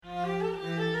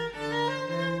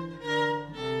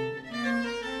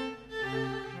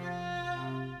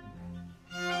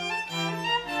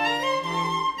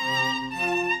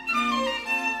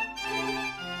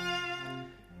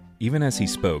Even as he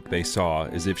spoke, they saw,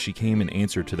 as if she came in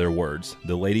answer to their words,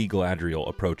 the Lady Galadriel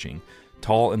approaching.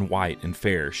 Tall and white and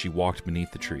fair, she walked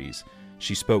beneath the trees.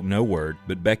 She spoke no word,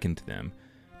 but beckoned to them.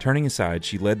 Turning aside,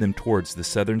 she led them towards the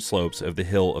southern slopes of the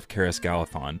hill of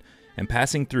Caris-Galathon, and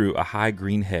passing through a high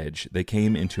green hedge, they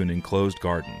came into an enclosed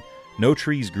garden. No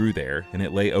trees grew there, and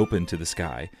it lay open to the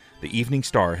sky. The evening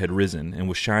star had risen and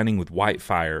was shining with white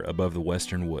fire above the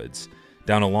western woods.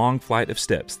 Down a long flight of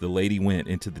steps the lady went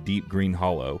into the deep green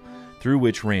hollow, through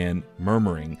which ran,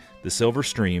 murmuring, the silver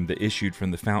stream that issued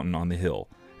from the fountain on the hill.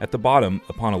 At the bottom,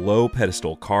 upon a low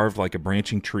pedestal carved like a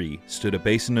branching tree, stood a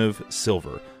basin of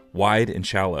silver, wide and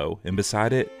shallow, and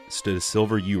beside it stood a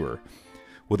silver ewer.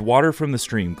 With water from the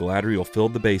stream, Galadriel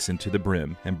filled the basin to the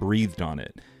brim and breathed on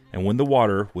it. And when the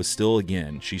water was still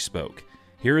again, she spoke.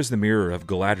 "Here is the Mirror of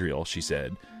Galadriel," she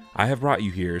said. "I have brought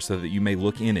you here so that you may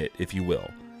look in it if you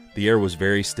will." The air was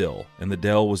very still, and the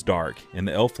dell was dark, and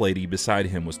the elf lady beside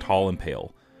him was tall and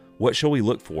pale. "What shall we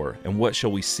look for, and what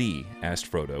shall we see?"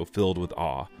 asked Frodo, filled with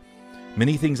awe.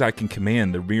 "Many things I can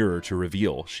command the mirror to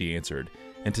reveal," she answered,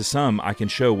 "and to some I can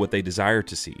show what they desire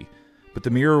to see. But the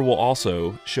mirror will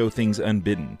also show things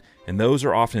unbidden, and those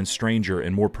are often stranger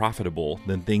and more profitable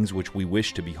than things which we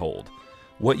wish to behold.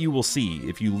 What you will see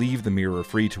if you leave the mirror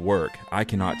free to work, I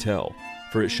cannot tell,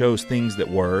 for it shows things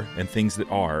that were, and things that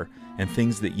are, and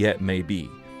things that yet may be.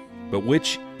 But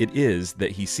which it is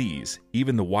that he sees,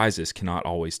 even the wisest cannot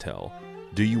always tell.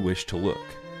 Do you wish to look?"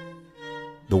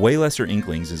 The Way Lesser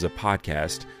Inklings is a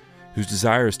podcast whose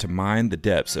desire is to mine the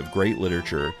depths of great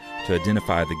literature to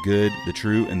identify the good, the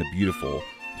true, and the beautiful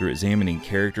through examining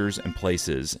characters and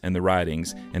places and the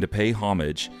writings, and to pay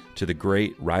homage to the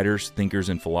great writers, thinkers,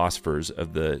 and philosophers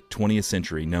of the 20th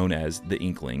century known as the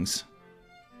Inklings.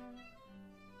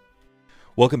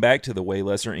 Welcome back to the Way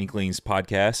Lesser Inklings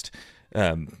podcast.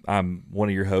 I'm one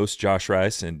of your hosts, Josh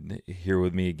Rice, and here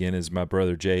with me again is my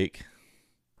brother, Jake.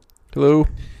 Hello.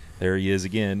 There he is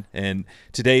again. And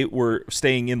today we're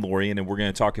staying in Lorien, and we're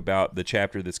going to talk about the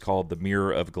chapter that's called The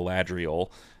Mirror of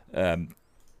Galadriel.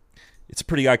 It's a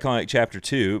pretty iconic chapter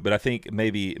too, but I think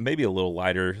maybe a little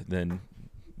lighter than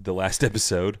the last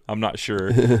episode. I'm not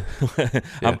sure.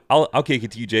 Yeah. I'll kick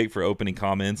it to you, Jake, for opening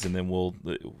comments, and then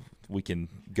we can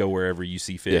go wherever you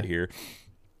see fit here.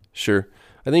 Sure.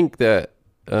 I think that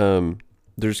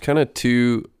there's kind of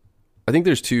two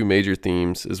major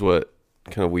themes is what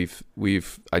kind of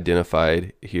we've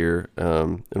identified here.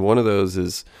 And one of those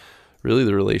is really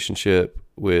the relationship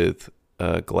with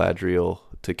Galadriel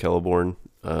to Celeborn.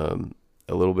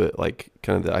 A little bit like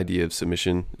kind of the idea of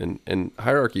submission and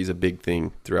hierarchy is a big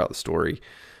thing throughout the story.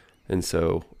 And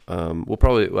so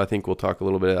I think we'll talk a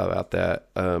little bit about that.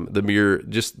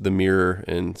 The mirror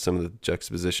and some of the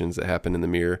juxtapositions that happen in the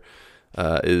mirror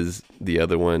is the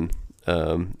other one.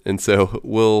 And so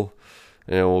we'll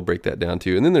break that down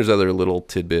too. And then there's other little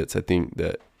tidbits I think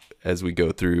that as we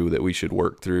go through that we should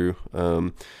work through,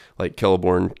 like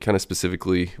Celeborn kind of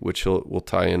specifically, which will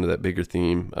tie into that bigger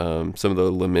theme. Some of the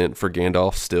lament for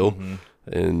Gandalf still. Mm-hmm.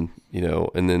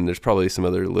 And then there's probably some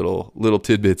other little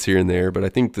tidbits here and there, but I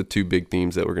think the two big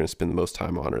themes that we're going to spend the most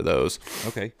time on are those.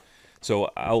 Okay. So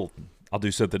I'll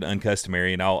do something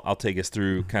uncustomary, and I'll take us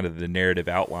through kind of the narrative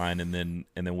outline, and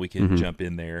then we can jump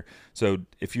in there. So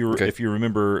if you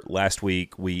remember last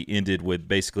week, we ended with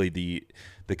basically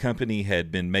the company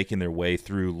had been making their way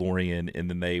through Lorien, and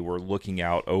then they were looking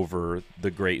out over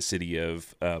the great city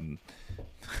of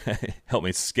help me,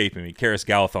 it's escaping me,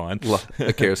 Caris-Galathon.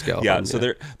 Caris-Galathon. Yeah. So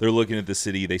they're looking at the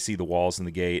city. They see the walls and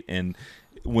the gate, and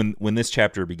when this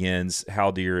chapter begins,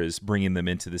 Haldir is bringing them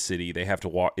into the city. They have to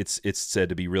walk. It's said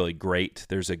to be really great.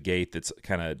 There's a gate that's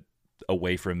kind of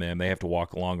away from them. They have to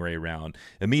walk a long way around.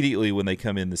 Immediately when they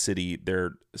come in the city,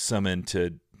 they're summoned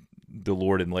to the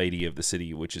Lord and Lady of the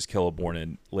city, which is Celeborn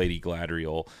and Lady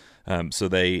Galadriel. So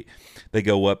they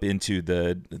go up into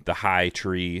the high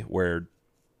tree where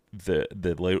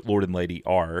the Lord and Lady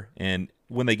are, and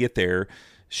when they get there,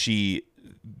 she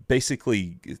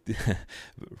basically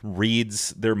reads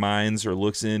their minds or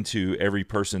looks into every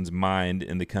person's mind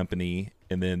in the company,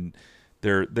 and then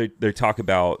they talk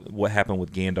about what happened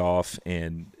with Gandalf,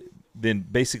 and then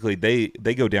basically they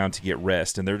go down to get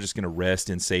rest, and they're just going to rest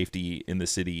in safety in the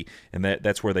city, and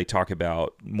that's where they talk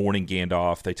about mourning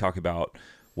Gandalf. They talk about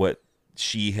what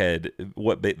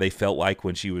they felt like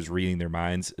when she was reading their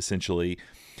minds, essentially.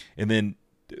 And then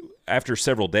after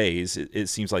several days, it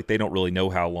seems like they don't really know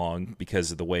how long,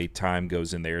 because of the way time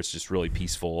goes in there. It's just really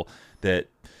peaceful, that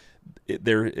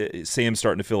Sam's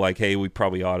starting to feel like, hey, we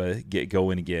probably ought to get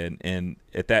going again. And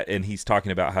and he's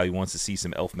talking about how he wants to see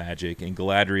some elf magic. And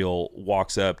Galadriel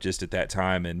walks up just at that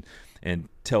time and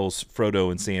tells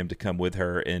Frodo and Sam to come with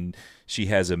her. And she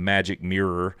has a magic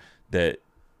mirror that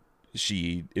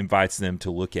she invites them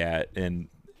to look at. And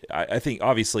I think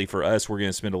obviously for us, we're going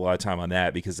to spend a lot of time on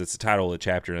that because it's the title of the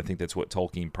chapter, and I think that's what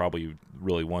Tolkien probably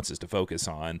really wants us to focus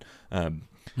on.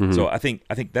 So I think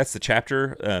that's the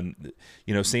chapter.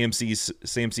 Sam sees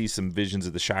some visions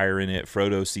of the Shire in it.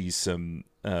 Frodo sees some.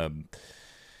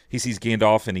 He sees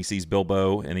Gandalf and he sees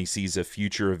Bilbo and he sees a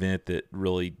future event that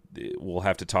really we'll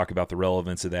have to talk about the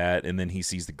relevance of that. And then he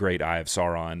sees the Great Eye of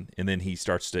Sauron, and then he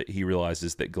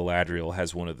realizes that Galadriel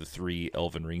has one of the 3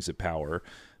 elven rings of power.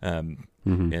 And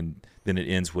then it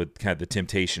ends with kind of the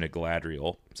temptation of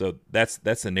Galadriel. So that's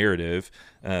the narrative.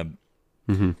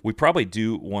 We probably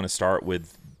do want to start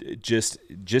with just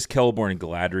Celeborn and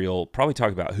Galadriel. Probably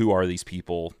talk about who are these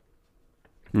people,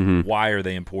 why are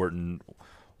they important,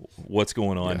 what's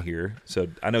going on here. So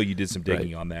I know you did some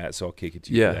digging on that, so I'll kick it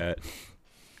to you for that.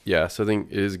 Yeah, so I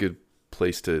think it is a good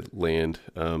place to land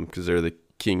because they're the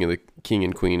king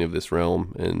and queen of this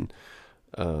realm, and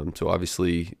so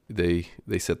obviously they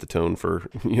set the tone for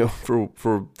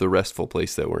for the restful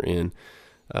place that we're in.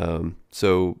 I'll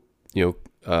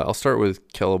start with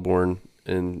Celeborn,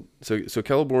 and so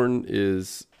Celeborn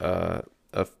is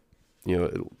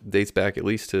it dates back at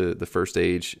least to the First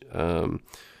Age.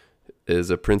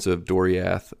 Is a prince of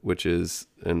Doriath, which is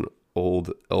an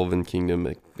old elven kingdom,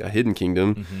 a hidden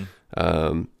kingdom.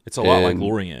 It's a lot like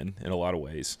Lorien in a lot of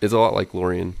ways. It's a lot like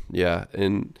Lorien, yeah,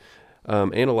 and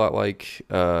a lot like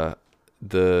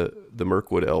the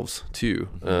Mirkwood elves too,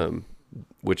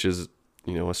 which is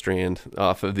a strand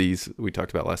off of these we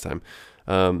talked about last time.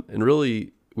 And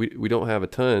really, we don't have a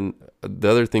ton. The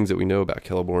other things that we know about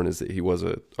Celeborn is that he was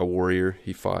a warrior.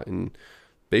 He fought in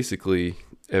basically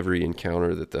every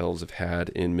encounter that the elves have had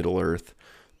in Middle Earth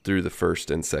through the First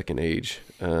and Second Age,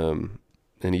 and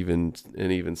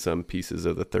even some pieces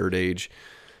of the Third Age.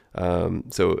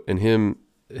 Him and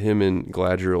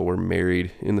Galadriel were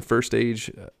married in the First Age,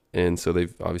 and so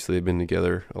they've been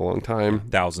together a long time,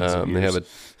 thousands of years. They have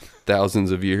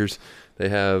thousands of years. They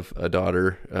have a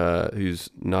daughter who's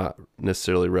not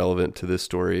necessarily relevant to this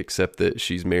story, except that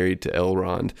she's married to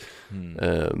Elrond.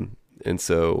 And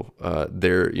so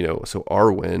so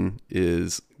Arwen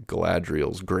is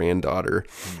Galadriel's granddaughter.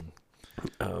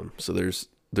 So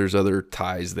there's other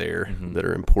ties there that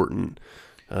are important,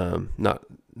 not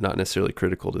necessarily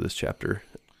critical to this chapter.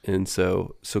 And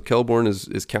so Celeborn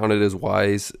is counted as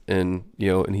wise, and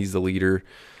he's the leader.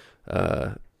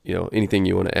 Anything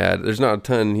you want to add? There's not a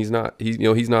ton. He's not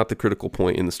the critical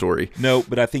point in the story. No,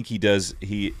 but I think he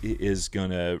is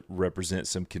going to represent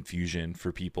some confusion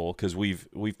for people, because we've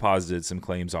posited some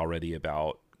claims already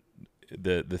about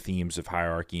the themes of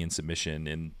hierarchy and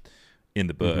submission in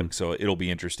the book. So it'll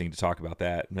be interesting to talk about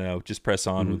that. No, just press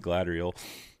on with Galadriel.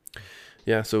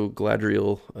 Yeah. So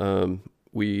Galadriel,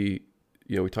 we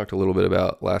talked a little bit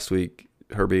about last week,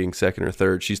 her being second or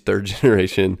third. She's third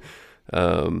generation.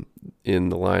 In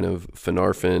the line of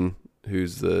Finarfin,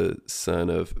 who's the son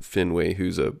of Finwë,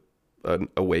 who's an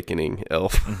awakening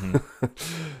elf.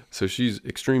 So she's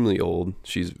extremely old.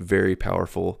 She's very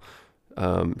powerful.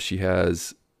 She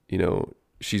has,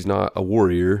 she's not a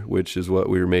warrior, which is what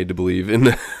we were made to believe in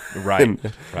the right.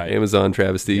 Amazon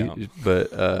travesty. Yeah.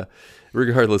 But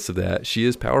regardless of that, she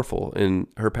is powerful, and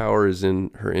her power is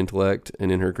in her intellect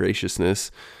and in her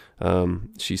graciousness.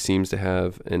 She seems to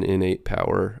have an innate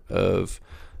power of,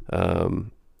 I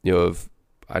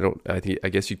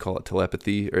guess you'd call it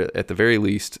telepathy, or at the very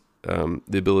least,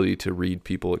 the ability to read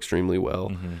people extremely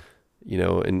well.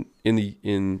 And in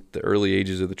the early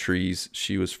ages of the trees,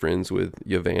 she was friends with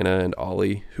Yavanna and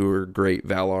Ollie, who were great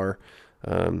Valar,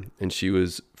 and she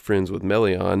was friends with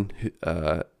Melian,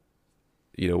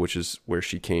 which is where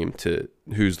she came to,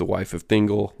 who's the wife of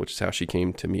Thingol, which is how she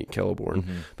came to meet Celeborn.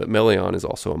 But Melian is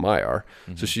also a Maiar.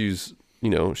 So she's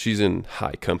in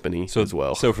high company as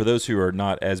well. So for those who are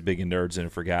not as big in nerds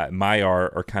and forgot,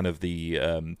 Maiar are kind of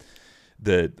the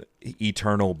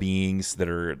eternal beings that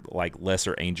are like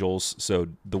lesser angels. So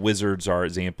the wizards are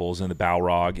examples, and the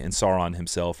Balrog and Sauron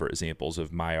himself are examples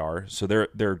of Maiar. So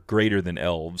they're greater than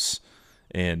elves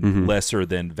and lesser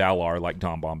than Valar, like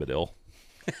Dom Bombadil.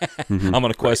 I'm on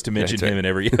a quest to mention him in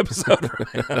every episode.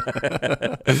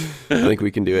 I think we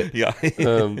can do it. Yeah.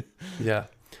 Yeah.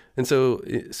 And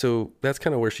so that's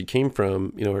kind of where she came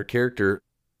from, her character.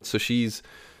 So she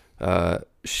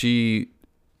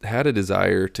had a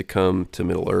desire to come to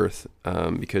Middle Earth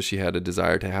because she had a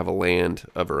desire to have a land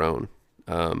of her own,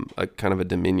 a kind of a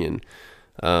dominion,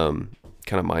 kind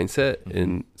kind of mindset.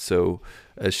 And so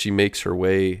as she makes her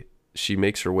way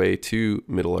to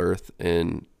Middle Earth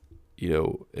and,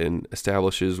 and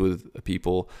establishes with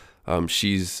people,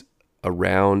 she's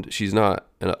around. She's not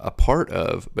a part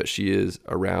of, but she is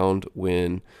around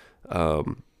when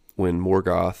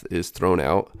Morgoth is thrown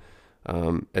out.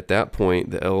 At that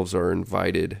point, the elves are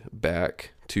invited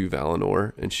back to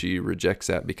Valinor, and she rejects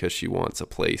that because she wants a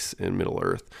place in Middle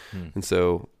Earth. And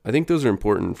so I think those are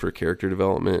important for character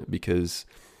development because,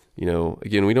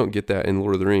 again, we don't get that in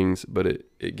Lord of the Rings, but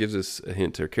it gives us a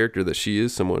hint to her character that she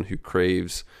is someone who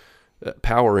craves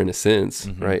power in a sense,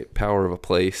 right? Power of a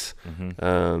place,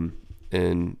 and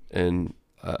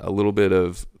a little bit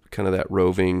of kind of that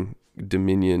roving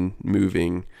dominion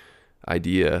moving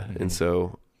idea. And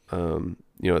so,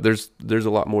 there's a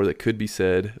lot more that could be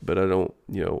said, but I don't,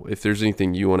 if there's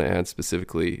anything you want to add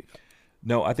specifically.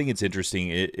 No, I think it's interesting.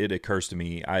 It occurs to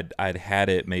me, I'd had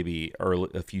it maybe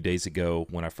a few days ago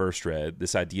when I first read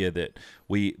this idea that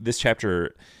this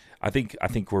chapter, I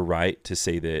think we're right to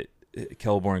say that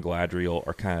Celeborn and Galadriel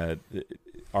are kind of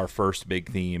our first big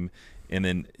theme, and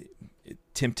then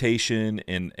temptation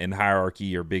and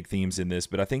hierarchy are big themes in this.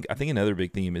 But I think another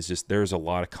big theme is just there's a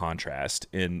lot of contrast,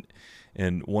 and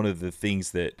one of the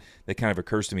things that kind of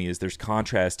occurs to me is there's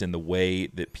contrast in the way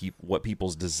that what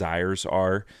people's desires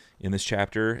are in this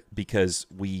chapter, because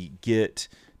we get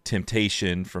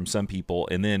temptation from some people,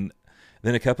 and then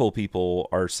a couple of people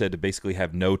are said to basically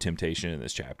have no temptation in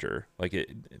this chapter. Like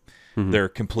they're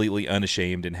completely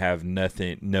unashamed and have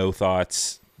no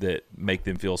thoughts that make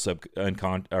them feel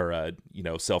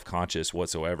self-conscious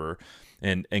whatsoever.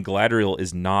 And Galadriel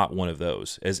is not one of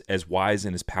those. As wise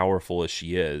and as powerful as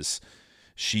she is,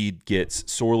 she gets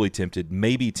sorely tempted,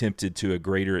 maybe tempted to a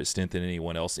greater extent than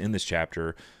anyone else in this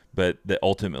chapter, but that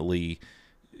ultimately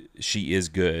she is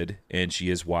good and she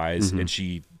is wise and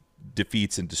she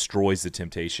defeats and destroys the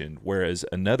temptation. Whereas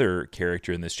another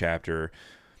character in this chapter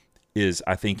is,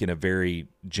 I think, in a very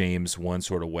James 1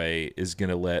 sort of way, is going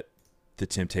to let the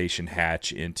temptation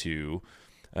hatch into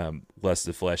lust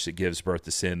of the flesh that gives birth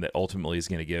to sin, that ultimately is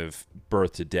going to give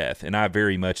birth to death. And I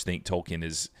very much think Tolkien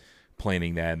is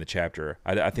planning that in the chapter.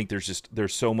 I think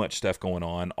there's so much stuff going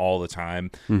on all the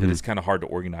time that it's kind of hard to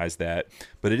organize that.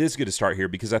 But it is good to start here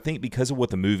because I think because of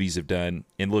what the movies have done,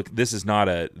 and look, this is not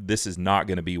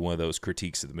going to be one of those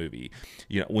critiques of the movie.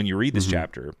 When you read this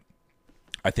chapter,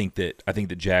 I think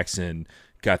that Jackson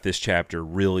got this chapter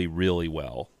really, really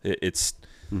well. It's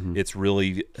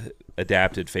really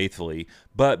adapted faithfully,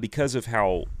 but because of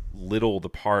how little the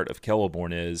part of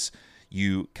Celeborn is,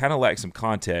 you kind of lack some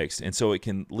context, and so it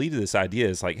can lead to this idea.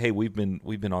 It's like, hey, we've been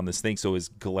on this thing. So is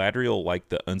Galadriel like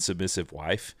the unsubmissive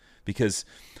wife? Because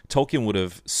Tolkien would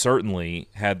have certainly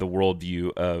had the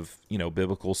worldview of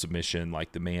biblical submission,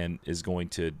 like the man is going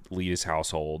to lead his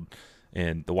household,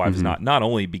 and the wife is not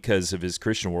only because of his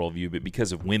Christian worldview, but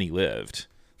because of when he lived.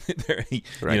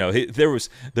 There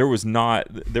was not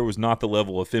the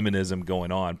level of feminism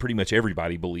going on. Pretty much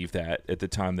everybody believed that at the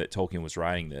time that Tolkien was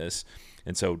writing this.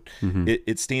 And so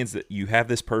it stands that you have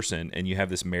this person and you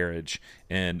have this marriage,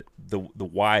 and the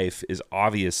wife is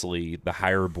obviously the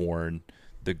higher born,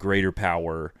 the greater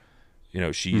power.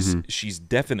 She's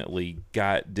definitely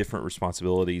got different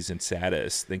responsibilities and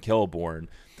status than Celeborn.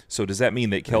 So does that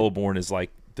mean that Celeborn is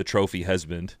like the trophy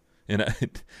husband? And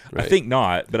I think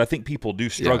not, but I think people do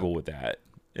struggle with that.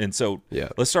 And so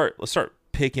let's start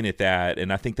picking at that.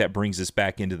 And I think that brings us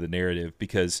back into the narrative,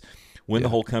 because when the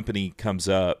whole company comes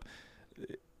up,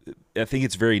 I think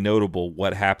it's very notable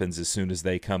what happens as soon as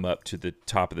they come up to the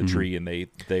top of the tree and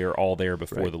they are all there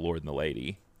before the Lord and the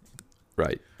Lady.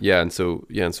 Right. Yeah. And so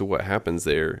what happens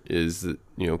there is that,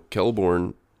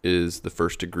 Celeborn is the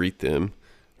first to greet them,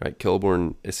 right?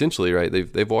 Celeborn essentially, right.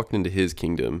 They've walked into his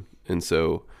kingdom. And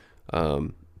so,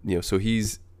 so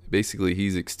he's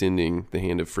extending the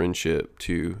hand of friendship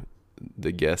to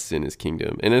the guests in his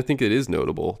kingdom. And I think it is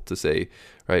notable to say,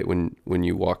 right, when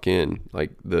you walk in,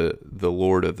 like the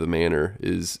Lord of the manor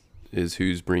is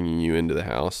who's bringing you into the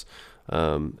house.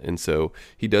 And so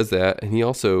he does that, and he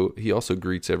also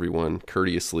greets everyone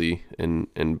courteously and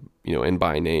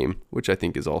by name, which I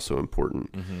think is also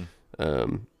important.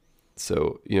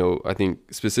 So, I think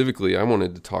specifically I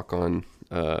wanted to talk on,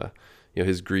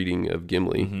 his greeting of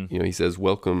Gimli. He says,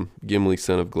 "Welcome, Gimli,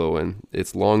 son of Glóin.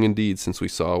 It's long indeed since we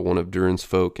saw one of Durin's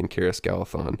folk in Caras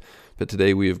Galadhon, but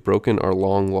today we have broken our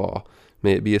long law.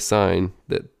 May it be a sign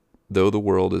that though the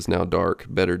world is now dark,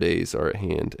 better days are at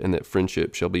hand, and that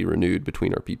friendship shall be renewed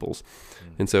between our peoples."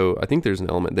 And so I think there's an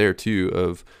element there too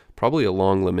of probably a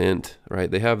long lament,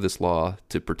 right? They have this law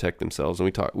to protect themselves, and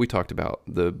we talked about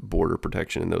the border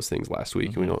protection and those things last week,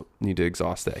 and we don't need to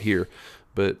exhaust that here.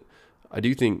 But I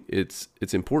do think it's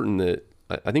important that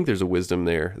I think there's a wisdom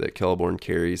there that Celeborn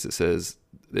carries that says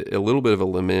a little bit of a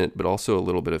lament, but also a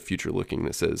little bit of future looking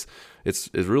that says it's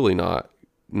really not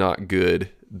good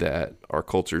that our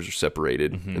cultures are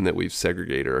separated and that we've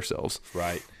segregated ourselves.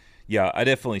 Right. Yeah, I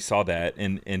definitely saw that,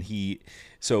 and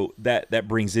so that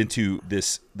brings into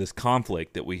this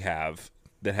conflict that we have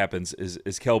that happens is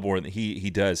Celeborn.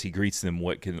 He greets them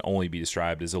what can only be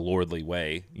described as a lordly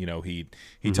way. You know, he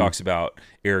talks about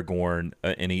Aragorn,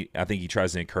 and I think he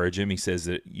tries to encourage him. He says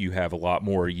that you have a lot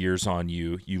more years on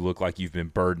you. You look like you've been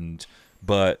burdened,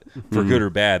 but for good or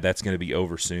bad, that's going to be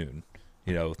over soon.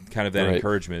 You know, kind of that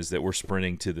encouragement is that we're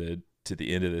sprinting to the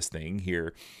end of this thing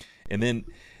here, and then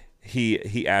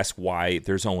he asks why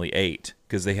there's only 8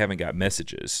 because they haven't got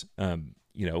messages.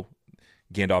 You know,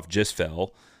 Gandalf just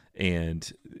fell,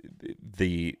 and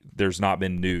there's not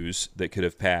been news that could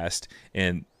have passed,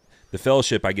 and the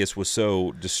Fellowship, I guess, was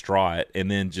so distraught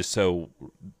and then just so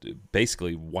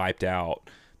basically wiped out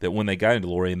that when they got into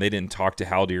Lorien, they didn't talk to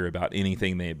Haldir about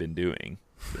anything they had been doing.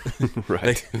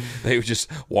 Right. They just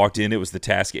walked in. It was the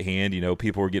task at hand. You know,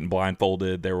 people were getting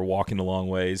blindfolded. They were walking a long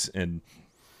ways, and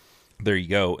there you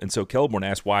go. And so Celeborn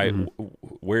asks, why,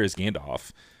 where is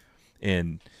Gandalf?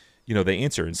 And, you know, they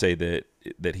answer and say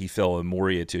that he fell in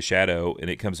Moria to a shadow, and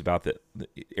it comes about that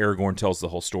Aragorn tells the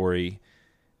whole story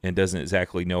and doesn't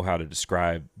exactly know how to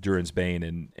describe Durin's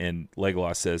Bane, and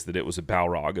Legolas says that it was a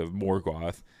Balrog of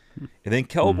Morgoth. And then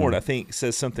Celeborn, I think,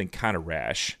 says something kind of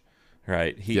rash,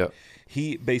 right?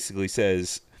 He basically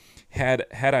says, had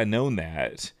I known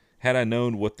that, had I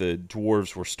known what the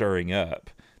dwarves were stirring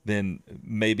up, then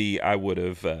maybe I would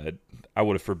have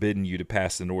forbidden you to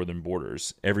pass the northern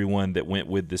borders. Everyone that went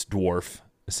with this dwarf,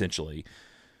 essentially.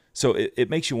 So it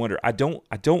makes you wonder. I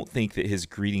don't think that his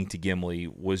greeting to Gimli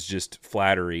was just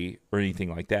flattery or anything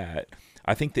like that.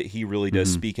 I think that he really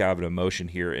does speak out of an emotion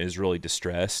here and is really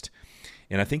distressed.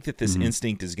 And I think that this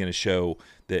instinct is going to show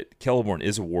that Celeborn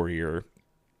is a warrior.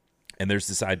 And there's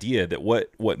this idea that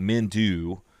what men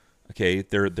do, okay,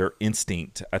 their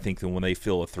instinct, I think, that when they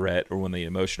feel a threat or when they're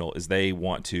emotional, is they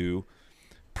want to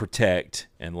protect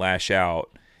and lash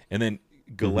out. And then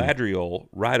Galadriel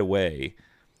right away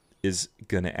is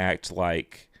going to act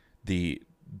like the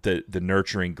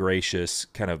nurturing, gracious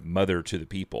kind of mother to the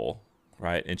people,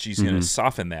 right? And she's going to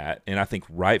soften that, and I think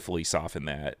rightfully soften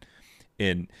that.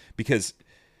 And because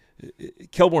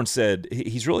Celeborn said,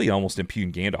 he's really almost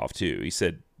impugned Gandalf too. He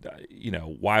said, you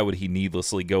know, why would he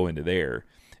needlessly go into there?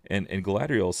 And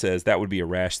Galadriel says that would be a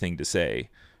rash thing to say,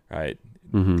 right?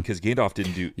 Because Gandalf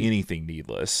didn't do anything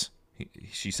needless.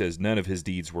 She says none of his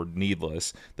deeds were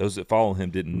needless. Those that follow him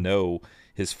didn't know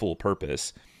his full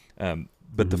purpose.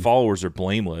 But the followers are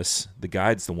blameless. The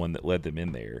guide's the one that led them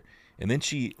in there. And then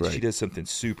she does something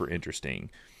super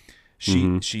interesting.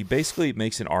 She basically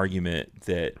makes an argument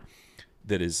that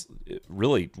is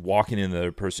really walking in the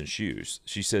other person's shoes.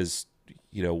 She says,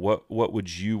 you know, what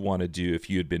would you want to do if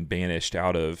you had been banished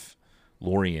out of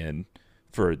Lorien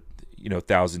for, you know,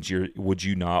 thousands of years? Would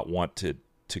you not want to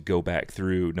go back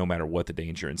through, no matter what the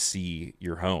danger, and see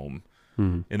your home?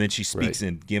 And then she speaks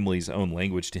in Gimli's own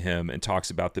language to him and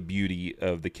talks about the beauty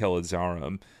of the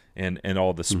Kelidzarum and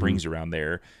all the springs around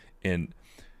there. And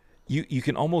you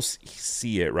can almost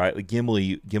see it, right? Like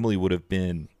Gimli would have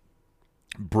been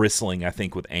bristling, I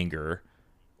think, with anger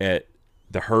at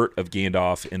the hurt of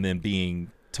Gandalf, and then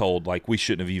being told, like, we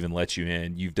shouldn't have even let you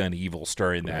in. You've done evil,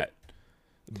 stirring that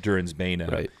Durin's Bane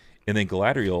up. And then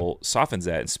Galadriel softens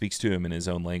that and speaks to him in his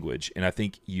own language. And I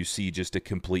think you see just a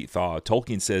complete thaw.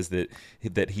 Tolkien says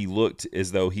that he looked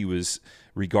as though he was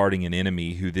regarding an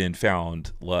enemy who then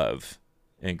found love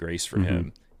and grace for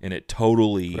him. And it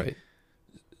totally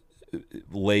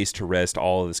lays to rest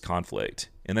all of this conflict.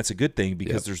 And that's a good thing,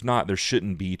 because there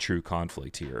shouldn't be true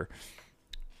conflict here.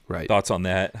 Right. Thoughts on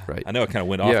that? Right. I know I kind of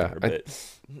went off there,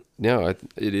 but no,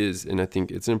 it is, and I think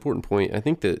it's an important point. I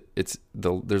think that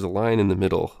there's a line in the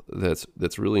middle that's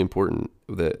really important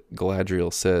that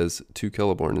Galadriel says to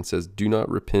Celeborn, and says, "Do not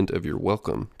repent of your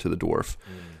welcome to the dwarf,"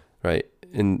 right?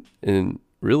 And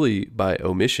really by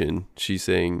omission, she's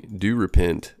saying, "Do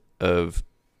repent of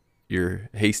your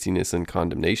hastiness and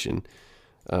condemnation,"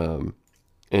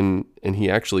 and he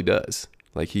actually does.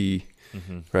 Like he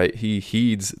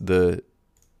heeds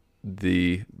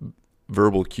the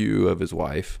verbal cue of his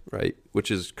wife, right?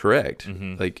 Which is correct.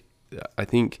 Like, I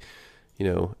think, you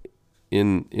know,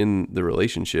 in the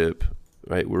relationship,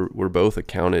 right, we're both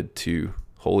accounted to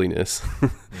holiness,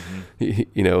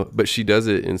 you know, but she does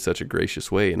it in such a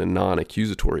gracious way, in a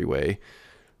non-accusatory way.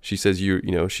 She says,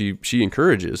 she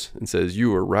encourages and says,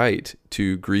 you were right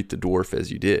to greet the dwarf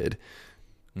as you did,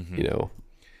 you know.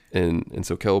 And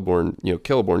so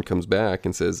Celeborn comes back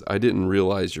and says, "I didn't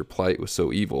realize your plight was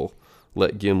so evil.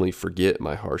 Let Gimli forget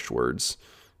my harsh words.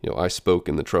 I spoke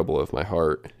in the trouble of my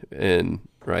heart." And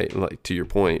right, like to your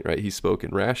point, right, he spoke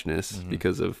in rashness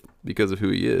because of who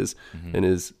he is, and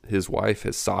his wife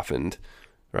has softened,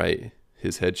 right,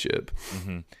 his headship.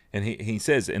 And he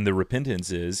says, and the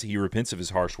repentance is he repents of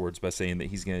his harsh words by saying that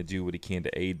he's going to do what he can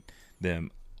to aid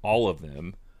them, all of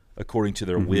them, according to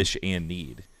their wish and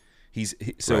need.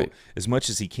 Right. As much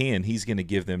as he can, he's going to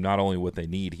give them not only what they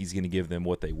need, he's going to give them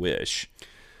what they wish.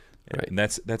 Right. And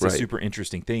that's a super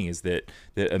interesting thing, is that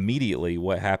immediately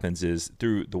what happens is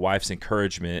through the wife's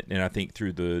encouragement, and I think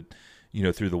through the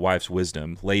wife's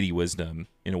wisdom, lady wisdom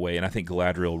in a way, and I think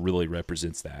Galadriel really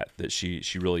represents that she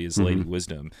really is lady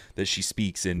wisdom, that she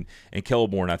speaks, and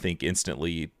Celeborn, I think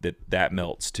instantly that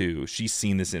melts too. She's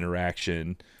seen this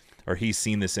interaction, or he's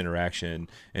seen this interaction,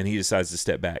 and he decides to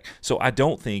step back. So I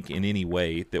don't think in any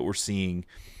way that we're seeing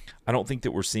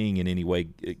in any way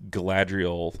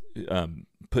Galadriel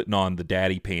putting on the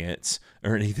daddy pants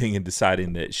or anything and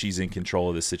deciding that she's in control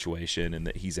of the situation and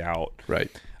that he's out. Right.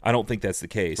 I don't think that's the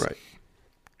case. Right.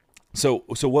 So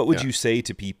what would you say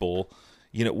to people?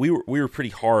 We were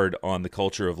pretty hard on the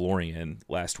culture of Lorien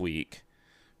last week,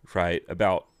 right?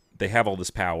 About they have all this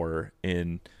power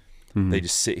and they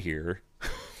just sit here.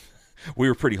 We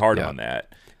were pretty hard on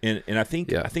that, and I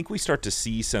think we start to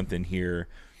see something here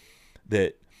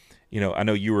that I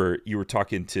know you were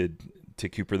talking to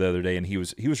Cooper the other day, and he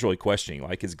was really questioning,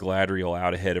 like, is Galadriel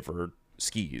out ahead of her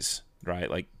skis?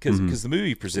 Right, like because the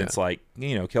movie presents like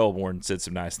Celeborn said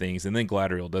some nice things, and then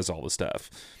Galadriel does all the stuff.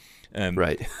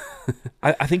 Right.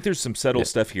 I think there's some subtle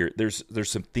stuff here. There's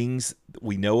some things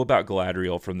we know about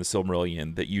Galadriel from the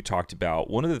Silmarillion that you talked about.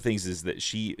 One of the things is that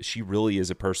she really is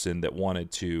a person that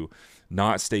wanted to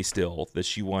not stay still, that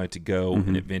she wanted to go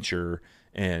and adventure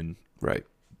and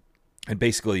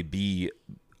basically be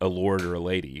a lord or a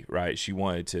lady. Right, she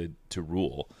wanted to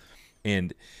rule.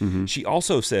 And she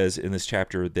also says in this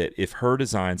chapter that if her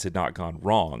designs had not gone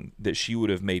wrong, that she would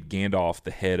have made Gandalf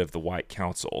the head of the White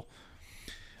Council.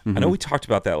 I know we talked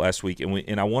about that last week,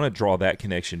 and I want to draw that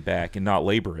connection back and not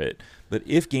labor it. But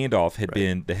if Gandalf had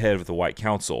been the head of the White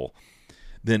Council,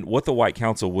 then what the White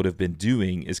Council would have been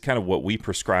doing is kind of what we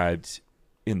prescribed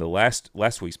in the last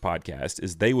week's podcast,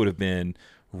 is they would have been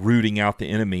rooting out the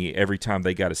enemy every time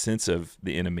they got a sense of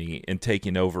the enemy and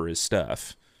taking over his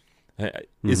stuff.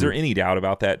 Is there any doubt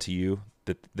about that to you,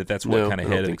 that's what kind of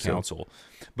head of the council?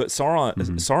 So. But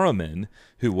Saruman,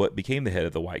 who became the head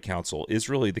of the White Council, is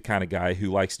really the kind of guy who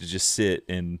likes to just sit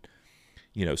and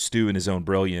stew in his own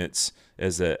brilliance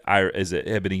as a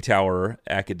Ebony Tower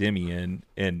academician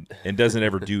and doesn't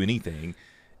ever do anything.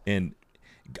 And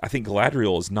I think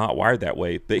Galadriel is not wired that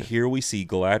way, but here we see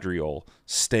Galadriel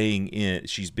staying in.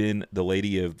 She's been the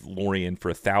Lady of Lorien for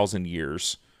 1,000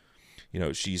 years.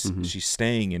 She's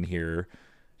staying in here,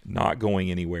 not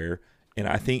going anywhere, and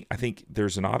I think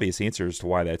there's an obvious answer as to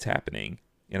why that's happening,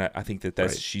 and I think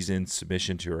that's she's in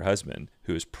submission to her husband,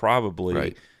 who has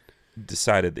probably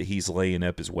decided that he's laying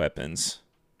up his weapons.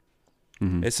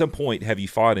 At some point, have you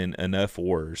fought in enough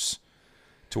wars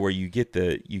to where you get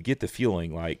the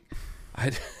feeling like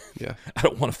I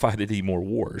don't want to fight any more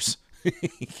wars.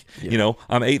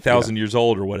 I'm 8,000 years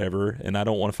old or whatever, and I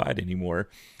don't want to fight anymore.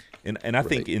 And I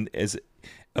think as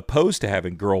opposed to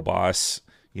having girl boss,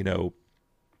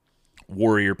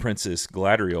 warrior princess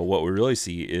Galadriel, what we really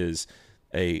see is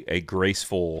a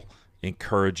graceful,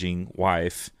 encouraging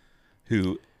wife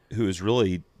who has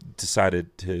really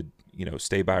decided to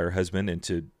stay by her husband and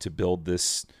to build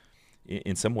this,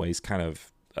 in some ways, kind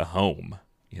of a home.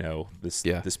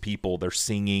 This people, they're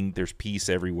singing, there's peace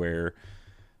everywhere.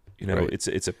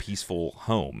 It's a peaceful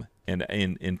home.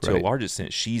 And to a large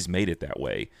extent, she's made it that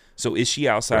way. So is she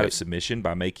outside of submission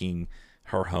by making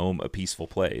her home a peaceful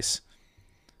place?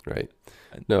 Right.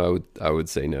 No, I would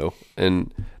say no.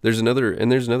 And there's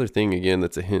another thing again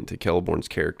that's a hint to Celeborn's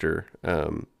character.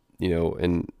 And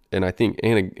I think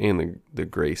and the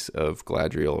grace of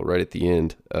Galadriel right at the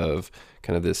end of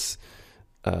kind of this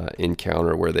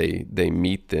encounter where they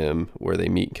meet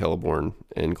Celeborn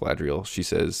and Galadriel. She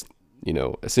says,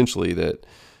 essentially that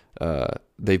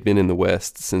they've been in the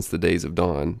West since the days of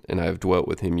dawn, and I have dwelt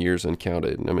with him years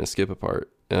uncounted. And I'm going to skip a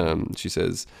part. She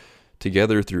says,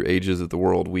 together through ages of the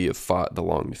world, we have fought the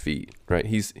long defeat. Right?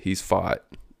 He's fought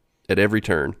at every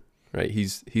turn. Right?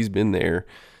 He's been there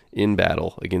in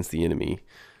battle against the enemy.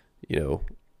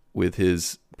 With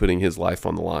his putting his life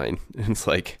on the line. And it's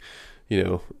like,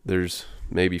 there's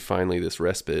maybe finally this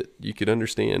respite. You could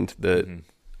understand that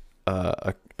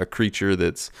a creature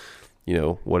that's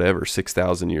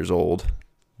 6,000 years old.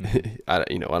 I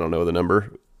don't know the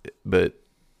number, but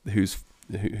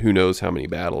who knows how many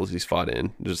battles he's fought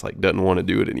in, just like doesn't want to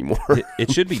do it anymore.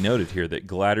 It should be noted here that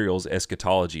Galadriel's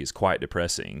eschatology is quite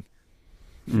depressing,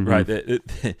 right?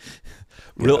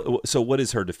 So what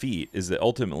is her defeat is that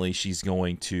ultimately she's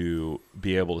going to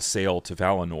be able to sail to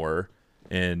Valinor,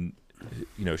 and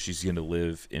she's going to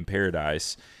live in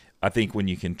paradise. I think when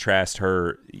you contrast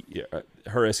her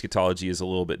eschatology is a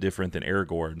little bit different than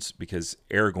Aragorn's, because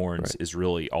Aragorn's is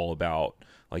really all about,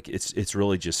 like, it's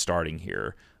really just starting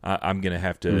here. I'm going to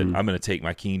have to, I'm going to take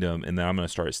my kingdom, and then I'm going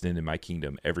to start extending my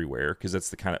kingdom everywhere, because that's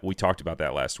the kind of, we talked about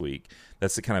that last week.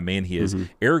 That's the kind of man he is.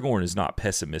 Aragorn is not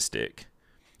pessimistic.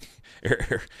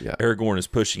 Aragorn is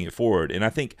pushing it forward. And I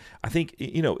think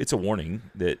it's a warning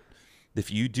that if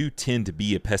you do tend to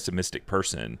be a pessimistic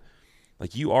person,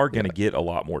 like, you are going to get a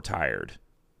lot more tired,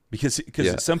 because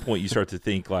at some point you start to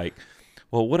think, like,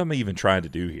 well, what am I even trying to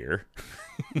do here?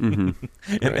 And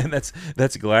that's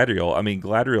Galadriel. I mean,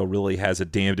 Galadriel really has a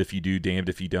damned if you do, damned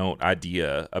if you don't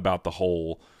idea about the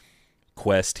whole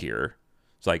quest here.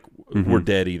 It's like, we're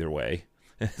dead either way.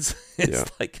 It's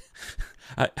like,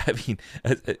 I mean,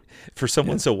 for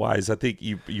someone so wise, I think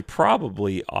you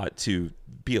probably ought to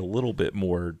be a little bit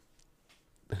more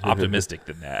optimistic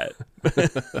than that.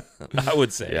 I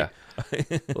would say. Yeah.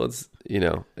 Well,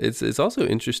 it's also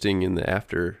interesting in the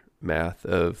aftermath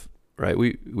of, right,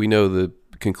 we know the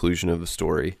conclusion of the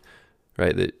story,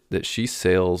 right, that she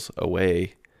sails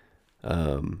away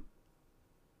with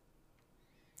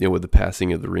the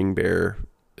passing of the ring bearer,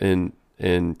 and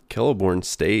Celeborn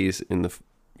stays in the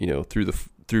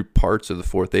through parts of the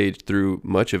Fourth Age, through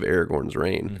much of Aragorn's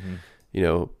reign,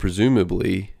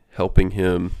 presumably helping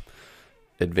him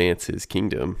advance his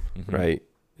kingdom, right?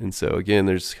 And so again,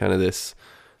 there's kind of this,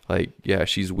 like,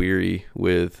 she's weary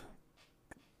with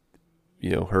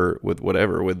her, with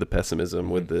the pessimism,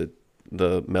 with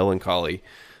the melancholy,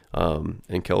 and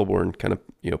Celeborn kind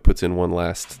of puts in one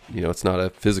last, it's not a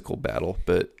physical battle,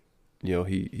 but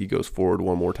he goes forward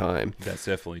one more time. That's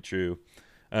definitely true.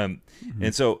 And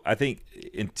so I think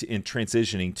in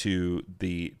transitioning to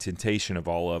the temptation of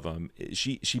all of them,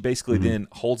 she basically then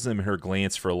holds them in her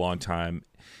glance for a long time.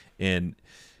 And,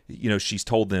 she's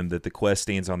told them that the quest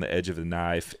stands on the edge of the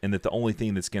knife, and that the only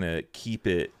thing that's going to keep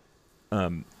it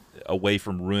away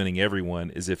from ruining everyone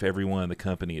is if everyone in the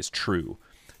company is true.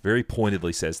 Very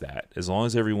pointedly says that, as long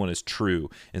as everyone is true.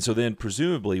 And so then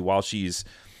presumably while she's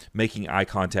making eye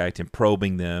contact and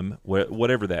probing them,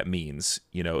 whatever that means,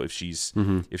 if she's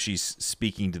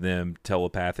speaking to them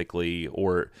telepathically,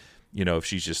 or if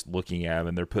she's just looking at them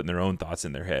and they're putting their own thoughts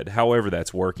in their head, however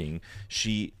that's working,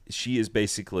 she is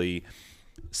basically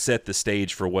set the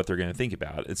stage for what they're going to think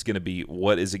about. It's going to be,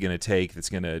 what is it going to take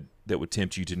that would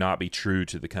tempt you to not be true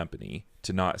to the company,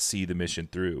 to not see the mission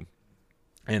through.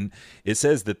 And it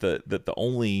says that the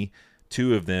only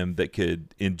two of them that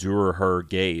could endure her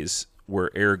gaze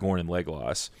were Aragorn and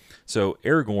Legolas. So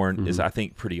Aragorn is, I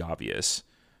think, pretty obvious,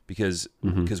 because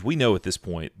we know at this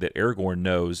point that Aragorn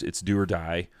knows it's do or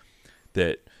die,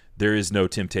 that there is no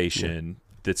temptation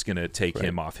that's going to take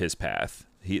him off his path.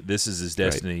 This is his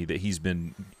destiny that he's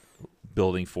been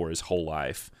building for his whole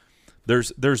life.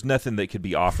 There's nothing that could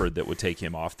be offered that would take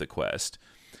him off the quest.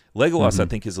 Legolas, I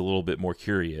think, is a little bit more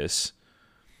curious.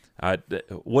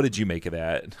 What did you make of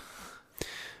that?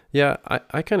 Yeah,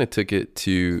 I kind of took it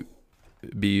to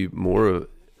be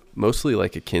mostly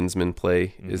like a kinsman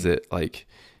play. Is it like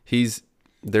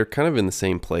they're kind of in the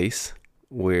same place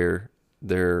where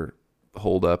they're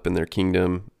holed up in their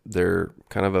kingdom. They're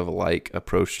kind of a like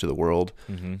approach to the world,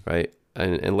 right?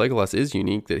 And Legolas is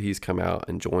unique that he's come out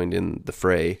and joined in the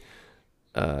fray,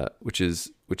 which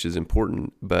is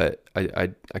important. But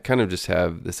I kind of just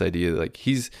have this idea that, like,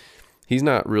 he's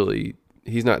not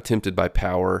tempted by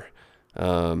power,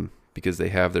 because they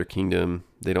have their kingdom.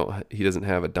 He doesn't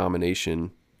have a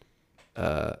domination,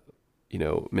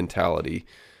 mentality.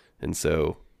 And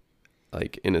so,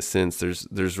 like, in a sense,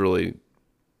 there's really,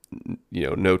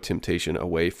 no temptation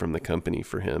away from the company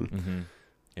for him.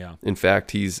 Yeah. In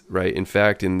fact,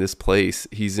 in this place,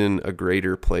 he's in a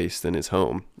greater place than his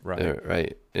home. Right.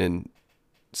 Right. And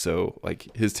so,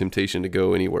 like, his temptation to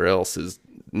go anywhere else is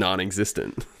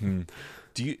non-existent.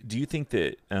 Do you think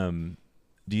that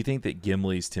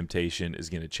Gimli's temptation is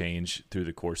going to change through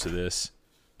the course of this?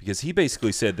 Because he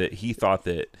basically said that he thought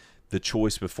that the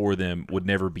choice before them would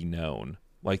never be known.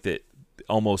 Like, that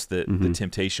almost the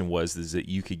temptation is that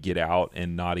you could get out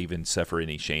and not even suffer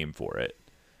any shame for it.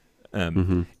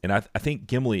 And I think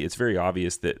Gimli, it's very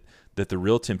obvious that the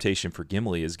real temptation for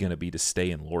Gimli is going to be to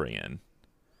stay in Lorien.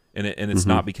 And it's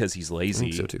not because he's lazy, I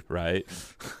think so too. right?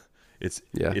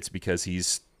 It's because he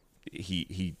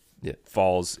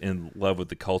falls in love with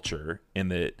the culture,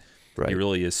 and that Right. he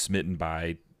really is smitten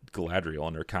by Galadriel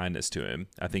and her kindness to him.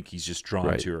 I think he's just drawn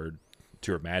Right. to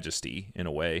her majesty in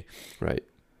a way. Right.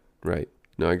 Right.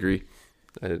 No, I agree.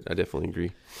 I definitely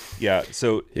agree. Yeah.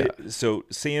 So Yeah. so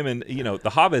Sam and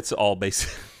the hobbits all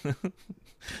basically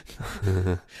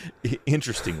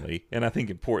interestingly, and I think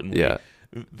importantly, Yeah.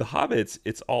 the hobbits,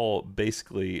 it's all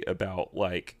basically about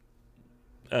like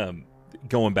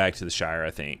going back to the Shire,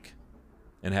 I think,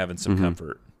 and having some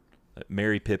comfort.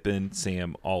 Merry, Pippin,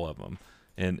 Sam, all of them.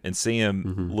 And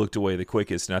Sam looked away the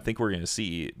quickest, and I think we're going to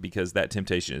see, because that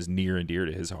temptation is near and dear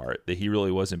to his heart, that he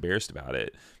really was embarrassed about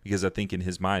it, because I think in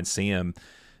his mind, Sam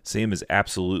is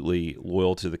absolutely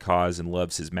loyal to the cause and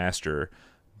loves his master,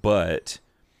 but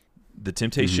the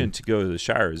temptation to go to the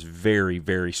Shire is very,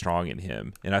 very strong in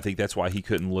him, and I think that's why he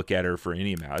couldn't look at her for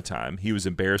any amount of time. He was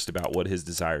embarrassed about what his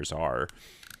desires are,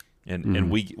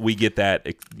 and we get that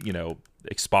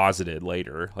exposited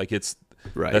later. Like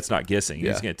Right. that's not guessing.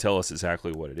 Yeah. He's going to tell us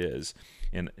exactly what it is,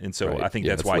 and so Right. I think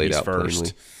Yeah, that's it's why laid he's out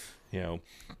first.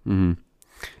 plainly.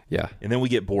 Yeah. And then we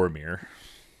get Boromir.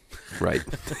 Right.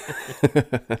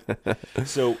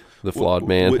 So The flawed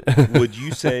man. would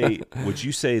you say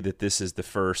that this is the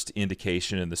first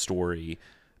indication in the story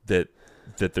that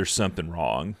there's something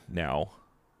wrong now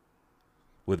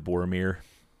with Boromir?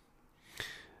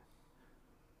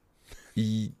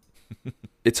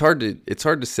 It's hard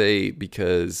to say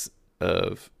because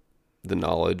of the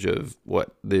knowledge of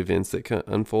what the events that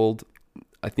unfold.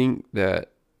 I think that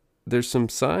there's some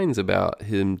signs about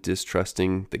him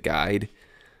distrusting the guide,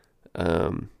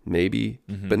 maybe,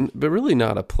 but really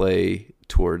not a play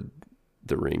toward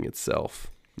the ring itself.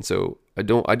 And so I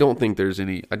don't think there's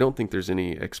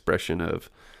any expression of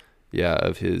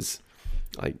his,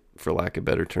 like, for lack of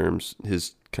better terms,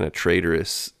 his kind of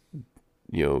traitorous,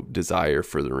 desire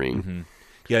for the ring.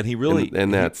 Yeah, and he really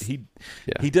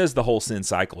he does the whole sin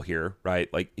cycle here, right?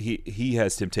 Like he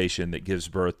has temptation that gives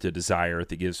birth to desire,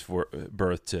 that gives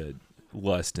birth to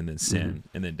lust, and then sin,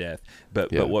 and then death.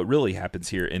 But what really happens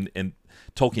here, and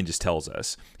Tolkien just tells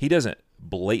us, he doesn't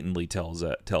blatantly tell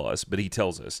us, but he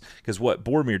tells us, because what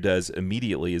Boromir does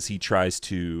immediately is he tries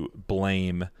to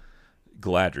blame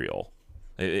Galadriel.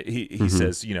 He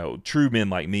says, true men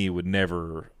like me would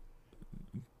never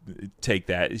take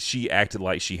that. She acted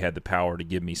like she had the power to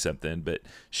give me something, but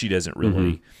she doesn't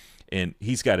really. And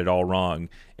he's got it all wrong.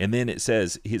 And then it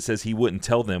says he wouldn't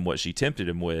tell them what she tempted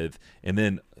him with. And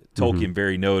then Tolkien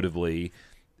very notably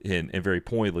and very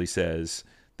pointedly says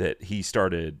that he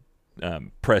started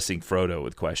pressing Frodo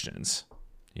with questions.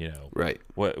 Right.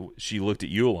 What, she looked at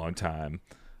you a long time.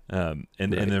 And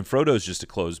then Frodo's just a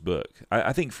closed book.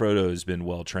 I think Frodo has been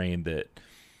well trained that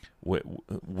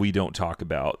we don't talk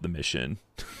about the mission.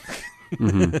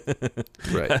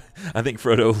 Right. I think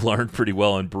Frodo learned pretty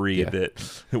well in Bree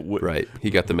that. Right. He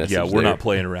got the message. Yeah, we're not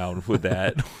playing around with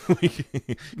that,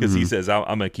 because he says, I'm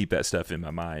going to keep that stuff in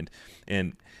my mind.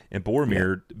 And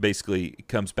Boromir basically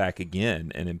comes back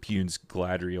again and impugns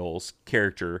Galadriel's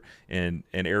character, and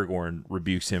Aragorn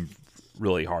rebukes him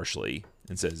really harshly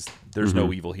and says, there's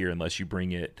no evil here unless you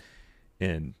bring it.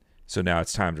 And so now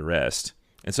it's time to rest.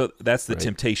 And so that's the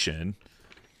temptation.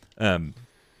 And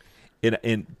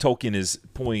Tolkien is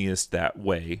pointing us that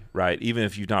way, right? Even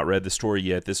if you've not read the story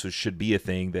yet, this should be a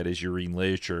thing that as you're reading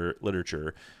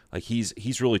literature, like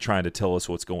he's really trying to tell us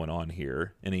what's going on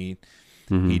here. And he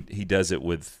does it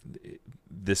with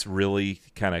this really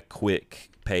kind of quick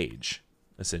page,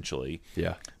 essentially.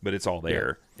 Yeah. But it's all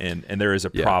there. Yeah. And there is a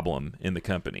problem in the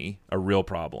company, a real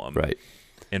problem. Right.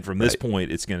 And from this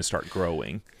point, it's going to start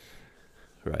growing.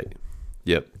 Right.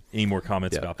 Yep. Any more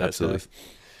comments about that stuff?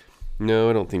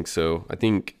 No, I don't think so. I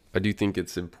do think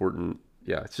it's important.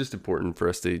 Yeah, it's just important for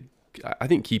us to, I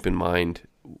think, keep in mind,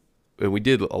 and we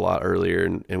did a lot earlier,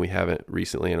 and we haven't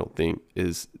recently, I don't think,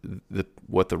 is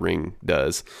what the ring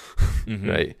does,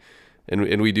 right?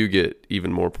 And we do get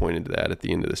even more pointed to that at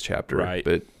the end of this chapter, right?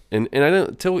 But and I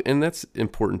don't tell, and that's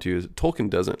important too. Is Tolkien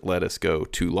doesn't let us go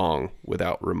too long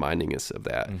without reminding us of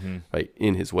that, right?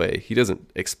 In his way, he doesn't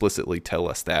explicitly tell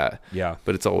us that,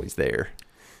 but it's always there.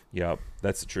 Yeah,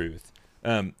 that's the truth.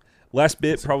 Last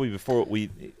bit, probably before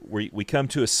we come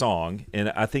to a song, and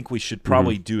I think we should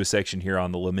probably do a section here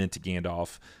on the Lament to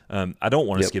Gandalf. I don't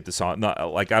want to skip the song.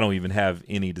 Not like I don't even have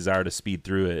any desire to speed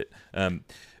through it.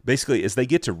 Basically, as they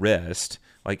get to rest,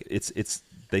 like it's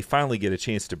they finally get a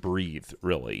chance to breathe,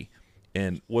 really.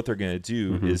 And what they're going to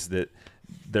do is that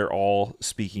they're all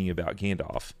speaking about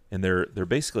Gandalf, and they're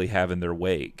basically having their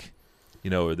wake,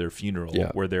 or their funeral,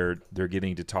 where they're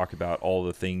getting to talk about all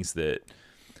the things that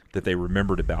they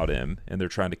remembered about him, and they're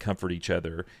trying to comfort each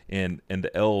other. And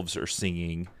the elves are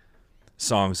singing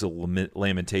songs of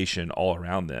lamentation all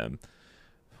around them.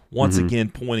 Once again,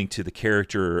 pointing to the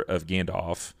character of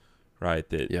Gandalf, right?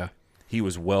 That he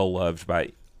was well loved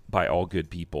by all good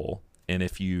people. And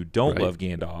if you don't love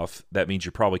Gandalf, that means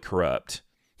you're probably corrupt.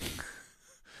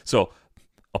 So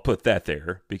I'll put that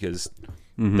there because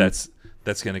that's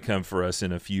going to come for us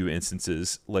in a few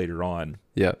instances later on.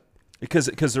 Yeah. Because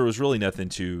there was really nothing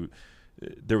to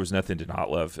not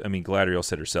love. I mean, Galadriel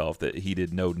said herself that he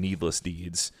did no needless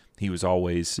deeds. He was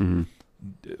always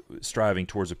striving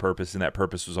towards a purpose, and that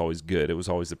purpose was always good. It was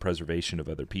always the preservation of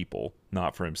other people,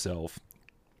 not for himself.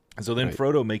 And so then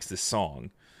Frodo makes this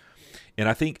song, and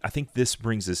I think this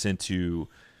brings us into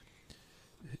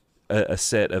a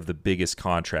set of the biggest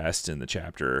contrasts in the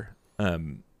chapter,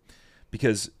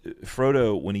 because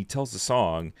Frodo, when he tells the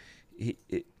song,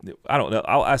 I don't know.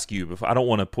 I'll ask you, I don't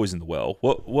want to poison the well.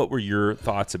 What were your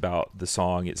thoughts about the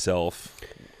song itself?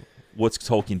 What's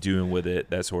Tolkien doing with it?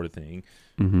 That sort of thing.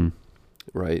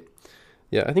 Right.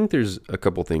 Yeah, I think there's a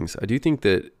couple things. I do think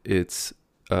that it's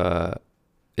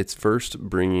first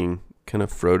bringing kind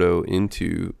of Frodo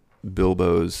into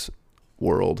Bilbo's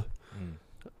world.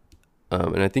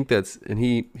 And I think and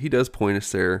he does point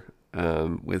us there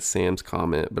with Sam's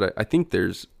comment, but I think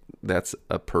that's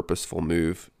a purposeful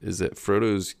move, is that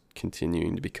Frodo's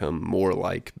continuing to become more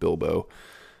like Bilbo,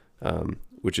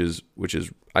 which is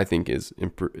I think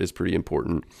is pretty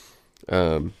important.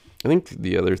 I think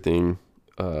the other thing,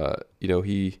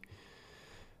 he,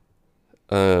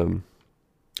 I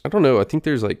don't know. I think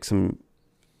there's like some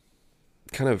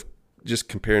kind of just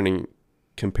comparing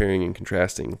and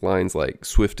contrasting lines, like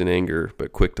swift in anger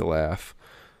but quick to laugh,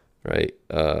 right?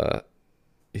 Where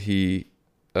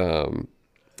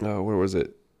was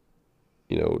it?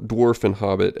 Dwarf and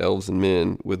hobbit, elves and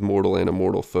men, with mortal and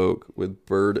immortal folk, with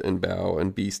bird and bough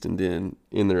and beast and din,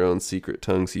 in their own secret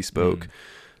tongues he spoke,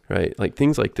 right? Like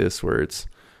things like this, where it's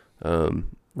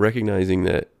recognizing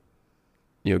that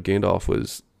Gandalf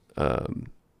was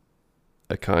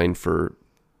a kind for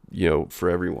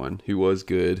everyone. He was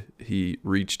good. He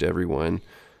reached everyone.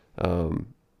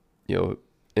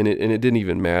 And it didn't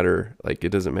even matter. Like, it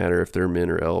doesn't matter if they're men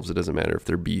or elves. It doesn't matter if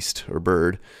they're beast or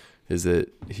bird. Is that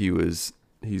he's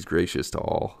gracious to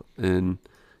all. And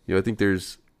I think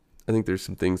there's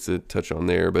some things to touch on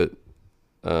there. But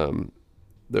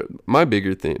my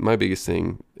biggest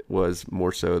thing was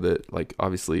more so that, like,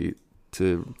 obviously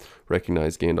to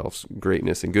recognize Gandalf's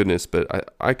greatness and goodness,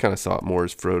 but I kind of saw it more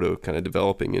as Frodo kind of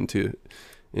developing into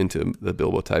the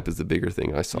Bilbo type is the bigger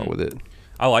thing I saw with it.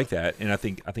 I like that, and I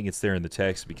think it's there in the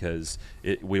text because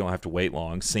we don't have to wait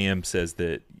long. Sam says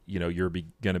that you're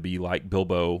going to be like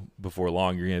Bilbo before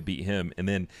long. You're going to beat him, and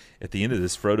then at the end of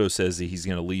this, Frodo says that he's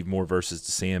going to leave more verses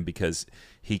to Sam because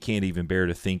he can't even bear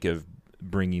to think of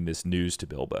bringing this news to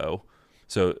Bilbo.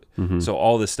 So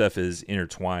all this stuff is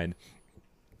intertwined.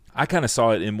 I kind of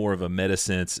saw it in more of a meta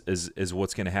sense as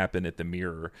what's going to happen at the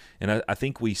Mirror, and I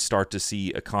think we start to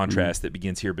see a contrast that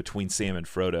begins here between Sam and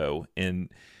Frodo, and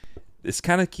this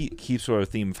kind of keeps sort of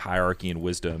a theme of hierarchy and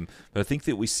wisdom, but I think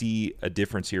that we see a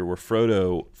difference here where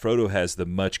Frodo has the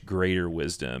much greater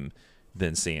wisdom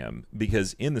than Sam,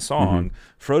 because in the song,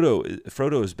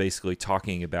 Frodo is basically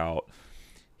talking about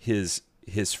his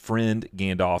friend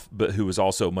Gandalf, but who was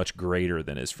also much greater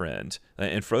than his friend.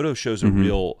 And Frodo shows a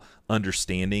real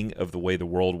understanding of the way the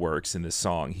world works in this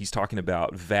song. He's talking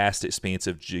about vast expanse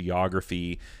of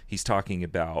geography. He's talking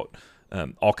about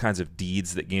all kinds of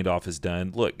deeds that Gandalf has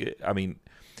done. Look, I mean,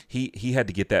 he had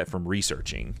to get that from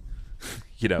researching.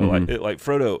 Like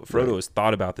Frodo has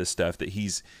thought about this stuff that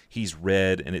he's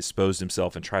read and exposed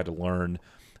himself and tried to learn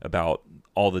about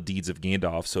all the deeds of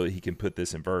Gandalf so that he can put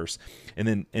this in verse.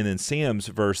 And then Sam's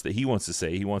verse that he wants to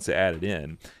say, he wants to add it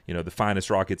in. The finest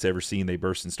rockets ever seen, they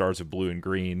burst in stars of blue and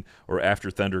green, or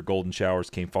after thunder golden showers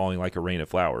came falling like a rain of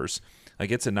flowers. Like,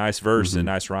 it's a nice verse, a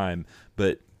nice rhyme,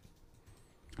 but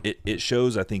it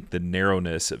shows, I think, the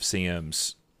narrowness of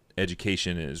Sam's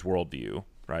education and his worldview,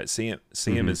 right? Sam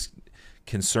is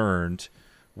concerned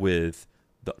with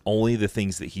only the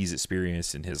things that he's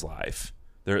experienced in his life.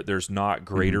 There's not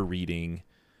greater reading,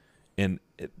 and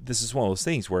this is one of those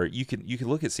things where you can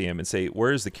look at Sam and say,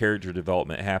 where does the character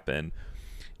development happen?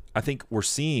 I think we're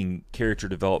seeing character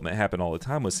development happen all the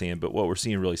time with Sam, but what we're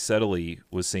seeing really subtly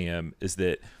with Sam is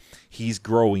that he's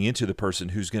growing into the person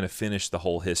who's going to finish the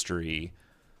whole history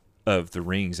of the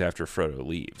rings after Frodo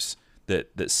leaves.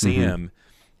 That Sam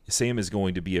is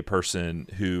going to be a person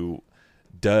who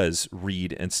does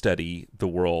read and study the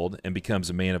world and becomes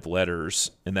a man of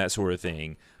letters and that sort of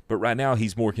thing. But right now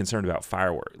he's more concerned about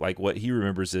fireworks. Like, what he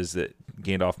remembers is that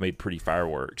Gandalf made pretty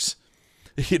fireworks.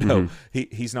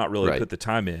 he's not really put the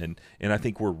time in, and I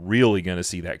think we're really going to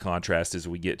see that contrast as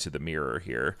we get to the mirror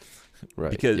here.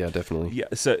 Right. Because, yeah, definitely. Yeah.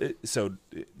 So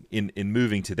in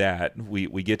moving to that,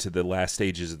 we get to the last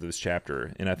stages of this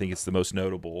chapter, and I think it's the most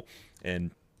notable.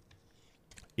 And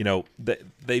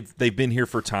they've been here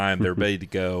for time. They're ready to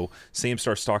go. Sam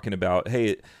starts talking about,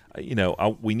 hey,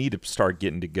 we need to start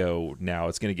getting to go now.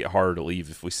 It's going to get harder to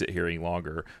leave if we sit here any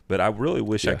longer. But I really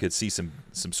wish I could see some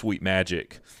sweet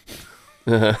magic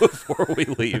before we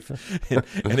leave.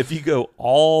 And if you go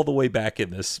all the way back in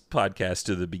this podcast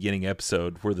to the beginning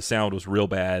episode where the sound was real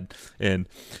bad and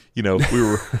we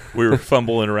were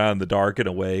fumbling around in the dark in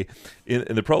a way,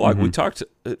 in the prologue we talked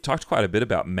quite a bit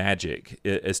about magic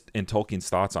and Tolkien's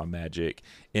thoughts on magic,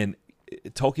 and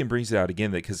Tolkien brings it out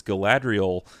again because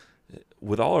Galadriel,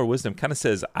 with all her wisdom, kind of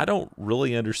says, I don't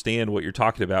really understand what you're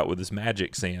talking about with this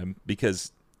magic, Sam,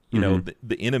 because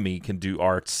the enemy can do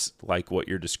arts like what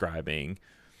you're describing.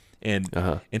 And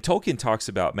and Tolkien talks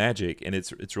about magic, and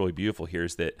it's really beautiful here,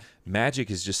 is that magic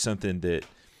is just something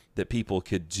that people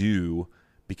could do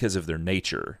because of their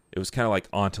nature. It was kind of like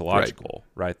ontological,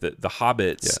 right? The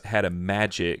hobbits had a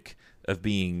magic of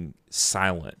being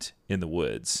silent in the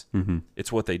woods.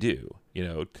 It's what they do.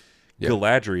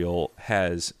 Galadriel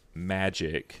has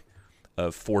magic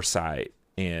of foresight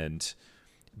and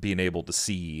being able to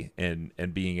see and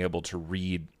being able to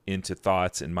read into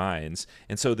thoughts and minds.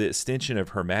 And so the extension of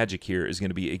her magic here is going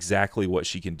to be exactly what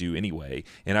she can do anyway.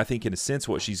 And I think in a sense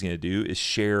what she's going to do is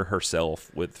share herself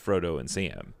with Frodo and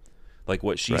Sam. Like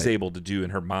what she's able to do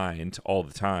in her mind all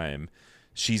the time,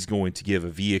 she's going to give a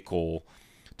vehicle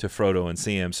to Frodo and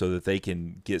Sam so that they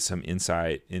can get some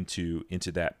insight into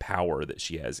that power that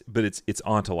she has. But it's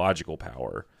ontological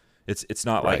power. It's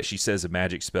not like she says a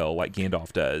magic spell like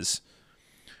Gandalf does.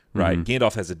 Right,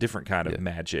 Gandalf has a different kind of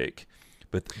magic,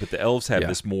 but the elves have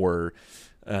this more,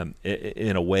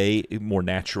 in a way, more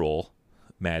natural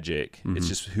magic. It's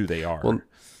just who they are. Well,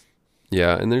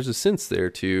 yeah, and there's a sense there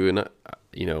too, and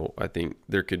I think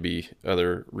there could be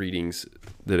other readings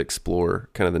that explore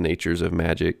kind of the natures of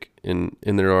magic, and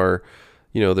there are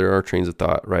trains of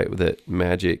thought, right, that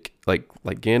magic, like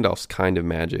Gandalf's kind of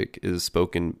magic is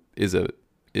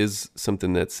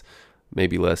something that's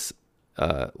maybe less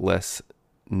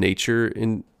nature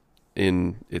in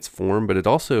its form, but it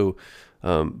also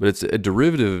but it's a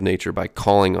derivative of nature by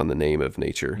calling on the name of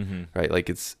nature, right? Like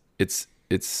it's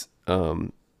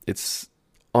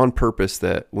on purpose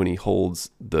that when he holds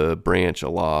the branch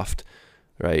aloft,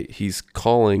 right, he's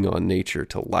calling on nature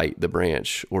to light the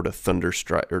branch or to thunder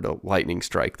strike or to lightning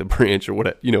strike the branch or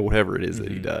whatever it is that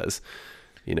he does,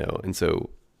 and so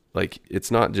like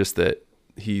it's not just that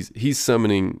he's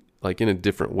summoning like in a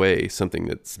different way,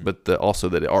 something but also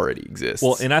that it already exists.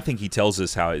 Well, and I think he tells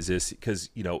us how it exists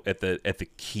because at the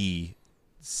key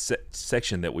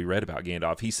section that we read about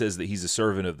Gandalf, he says that he's a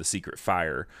servant of the secret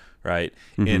fire, right?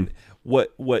 And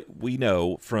what we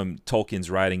know from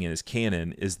Tolkien's writing in his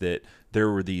canon is that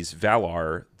there were these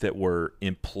Valar that were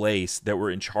in place that were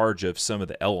in charge of some of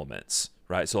the elements.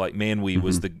 Right, so like Manwë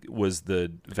was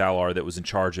the Valar that was in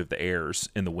charge of the airs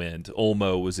and the wind.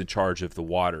 Ulmo was in charge of the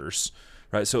waters.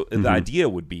 Right, so the idea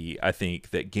would be, I think,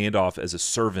 that Gandalf, as a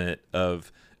servant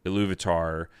of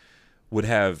Iluvatar, would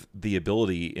have the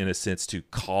ability, in a sense, to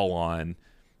call on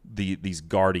these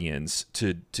guardians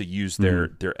to use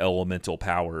their elemental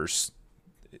powers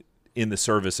in the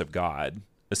service of God,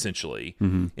 essentially.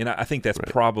 And I think that's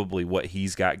probably what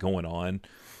he's got going on.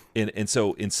 And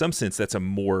so, in some sense, that's a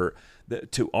more,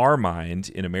 to our mind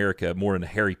in America, more in a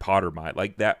Harry Potter mind.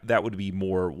 Like that would be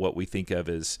more what we think of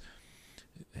as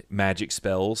magic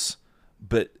spells,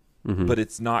 but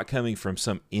it's not coming from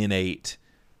some innate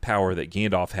power that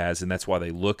Gandalf has, and that's why they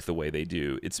look the way they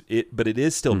do. But it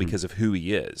is still because of who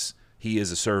he is. He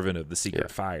is a servant of the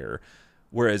secret fire,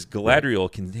 whereas Galadriel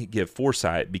can give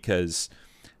foresight because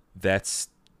that's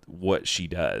what she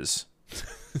does.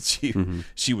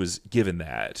 She was given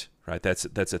that, right? That's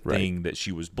a thing that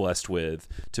she was blessed with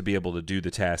to be able to do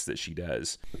the task that she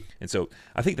does. And so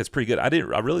I think that's pretty good.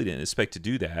 I really didn't expect to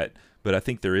do that, but I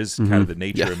think there is kind of the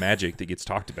nature of magic that gets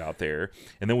talked about there.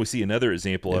 And then we see another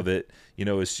example of it,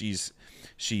 as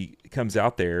she comes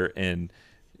out there and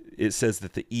it says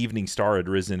that the evening star had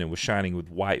risen and was shining with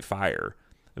white fire.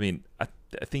 I mean, I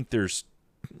think there's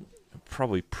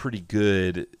probably pretty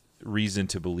good reason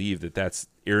to believe that that's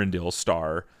Arundel's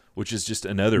star, which is just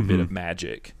another bit of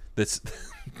magic that's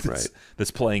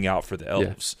playing out for the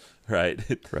elves, right?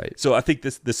 So I think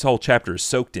this whole chapter is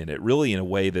soaked in it, really, in a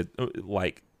way that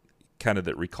like kind of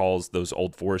that recalls those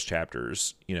old forest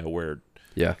chapters, where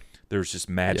there's just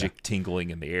magic tingling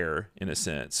in the air, in a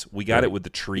sense. We got it with the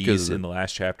trees in the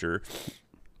last chapter.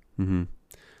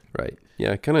 Right.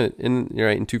 Yeah. Kind of, and you're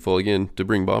right, in twofold again to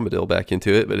bring Bombadil back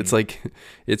into it, but it's like,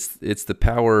 it's the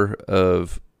power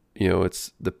of,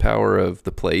 it's the power of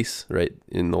the place, right?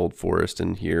 In the Old Forest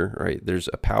and here, right? There's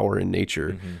a power in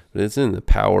nature, but it's in the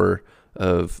power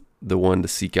of the one to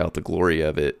seek out the glory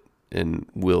of it and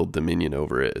wield dominion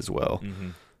over it as well.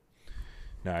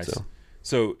 Nice.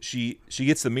 So she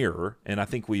gets the mirror, and I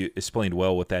think we explained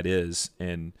well what that is,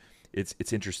 and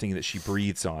it's interesting that she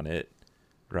breathes on it,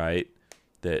 right?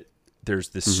 That there's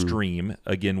this stream,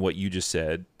 again, what you just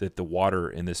said, that the water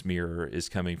in this mirror is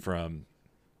coming from,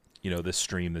 this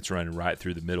stream that's running right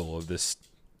through the middle of this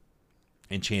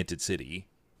enchanted city,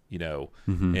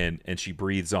 and she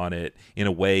breathes on it in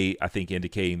a way, I think,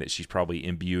 indicating that she's probably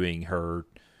imbuing her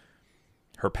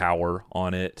power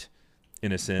on it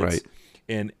in a sense. Right.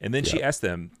 And then she asked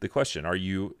them the question, are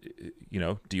you,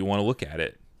 do you want to look at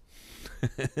it?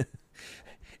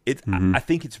 I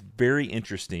think it's very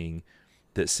interesting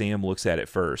that Sam looks at it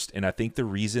first. And I think the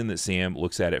reason that Sam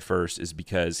looks at it first is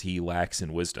because he lacks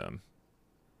in wisdom.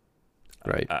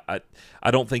 Right.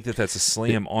 I don't think that that's a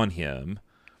slam on him.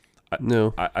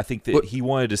 No. I think that he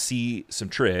wanted to see some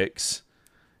tricks,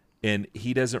 and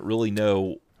he doesn't really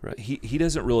know. Right. He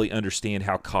doesn't really understand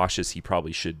how cautious he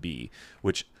probably should be,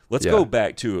 which let's go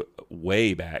back to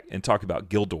way back and talk about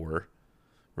Gildor,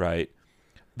 right?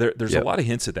 There's a lot of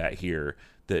hints of that here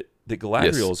that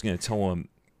Galadriel is going to tell him,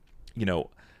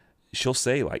 she'll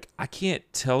say, like, I can't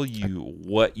tell you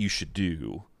what you should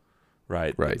do,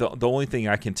 right? Right. The only thing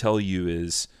I can tell you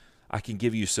is I can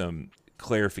give you some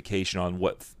clarification on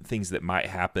what things that might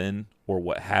happen or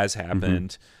what has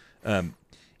happened.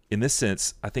 In this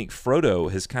sense, I think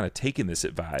Frodo has kind of taken this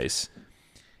advice,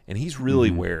 and he's really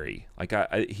wary. Like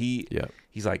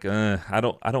he's like, I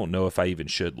don't know if I even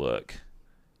should look.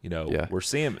 Where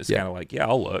Sam is kind of like, yeah,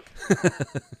 I'll look.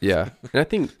 Yeah, and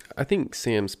I think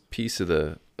Sam's piece of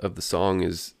the song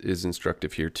is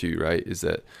instructive here too, right? Is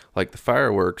that like the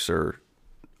fireworks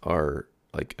are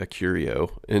like a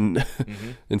curio, and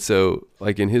and so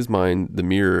like in his mind the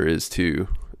mirror is too.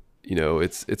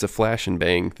 It's a flash and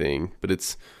bang thing, but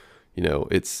it's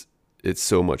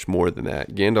so much more than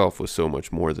that. Gandalf was so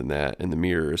much more than that, and the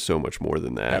mirror is so much more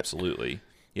than that. Absolutely.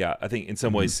 Yeah, I think in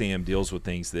some ways Sam deals with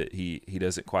things that he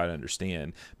doesn't quite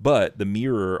understand. But the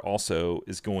mirror also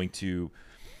is going to,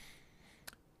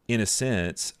 in a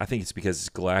sense, I think it's because it's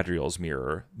Galadriel's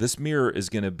mirror. This mirror is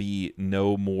going to be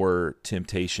no more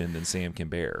temptation than Sam can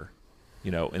bear.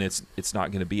 And it's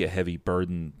not going to be a heavy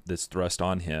burden that's thrust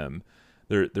on him.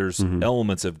 There's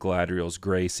elements of Galadriel's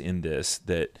grace in this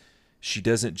that she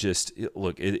doesn't just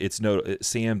look.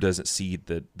 Sam doesn't see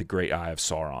the great eye of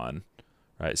Sauron,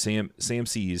 right? Sam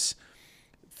sees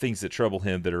things that trouble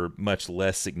him that are much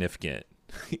less significant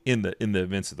in the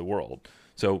events of the world.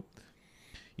 So,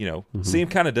 Sam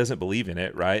kind of doesn't believe in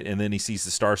it, right? And then he sees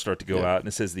the stars start to go out, and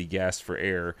it says that he gasped for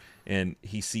air, and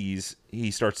he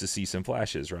starts to see some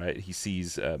flashes, right? He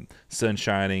sees sun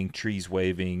shining, trees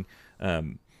waving.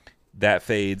 That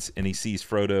fades, and he sees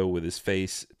Frodo with his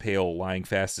face pale, lying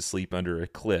fast asleep under a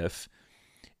cliff.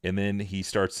 And then he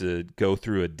starts to go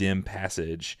through a dim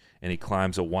passage, and he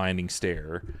climbs a winding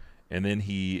stair. And then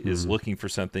he is looking for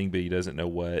something, but he doesn't know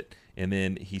what. And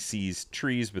then he sees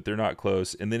trees, but they're not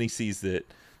close. And then he sees that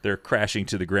they're crashing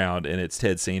to the ground, and it's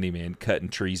Ted Sandyman cutting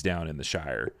trees down in the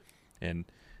Shire. And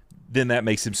then that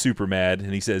makes him super mad,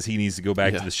 and he says he needs to go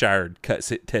back to the Shire and cut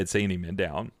Ted Sandyman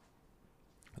down.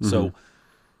 So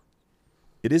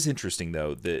it is interesting,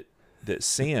 though, that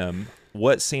Sam,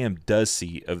 what Sam does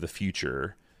see of the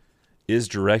future is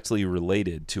directly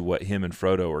related to what him and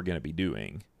Frodo are going to be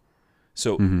doing.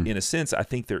 So in a sense, I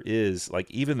think there is, like,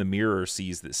 even the mirror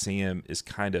sees that Sam is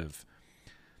kind of,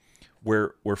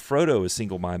 where Frodo is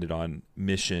single-minded on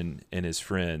mission and his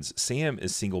friends, Sam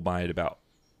is single-minded about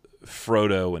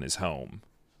Frodo and his home.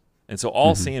 And so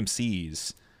all Sam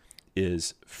sees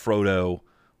is Frodo,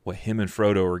 what him and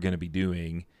Frodo are going to be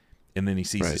doing, and then he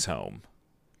sees his home.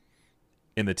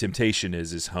 And the temptation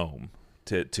is his home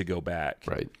to go back.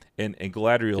 Right. And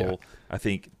Galadriel, I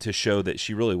think, to show that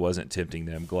she really wasn't tempting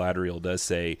them, Galadriel does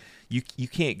say, you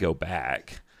can't go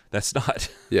back. That's not...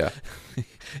 Yeah.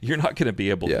 You're not going to be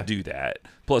able to do that.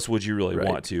 Plus, would you really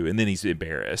want to? And then he's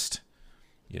embarrassed,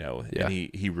 and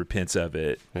he repents of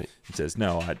it. Right. He says,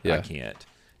 no, I can't.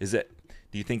 Do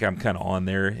you think I'm kind of on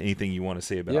there? Anything you want to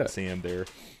say about Sam there?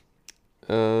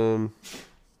 No,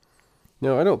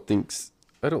 I don't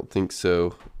think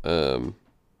so.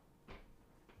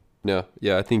 No,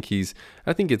 yeah, I think it's,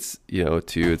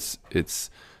 too, it's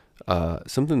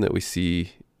something that we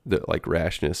see, that like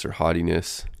rashness or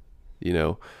haughtiness,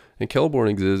 and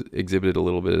Celeborn exhibited a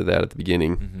little bit of that at the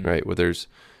beginning, right? Where there's,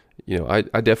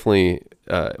 I definitely,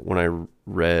 when I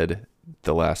read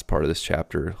the last part of this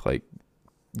chapter, like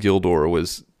Gildor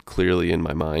was clearly in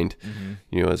my mind,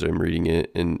 as I'm reading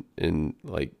it, and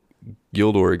like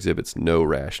Gildor exhibits no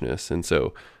rashness. And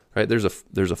so, right, there's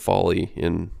a folly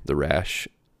in the rash,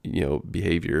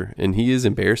 behavior, and he is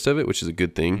embarrassed of it, which is a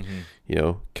good thing.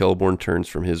 Celeborn turns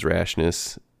from his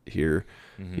rashness here,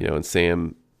 and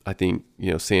Sam, I think,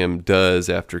 Sam does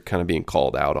after kind of being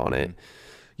called out on it.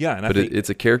 Yeah, and but it's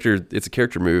a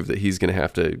character move that he's going to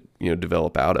have to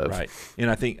develop out of. Right,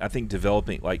 and I think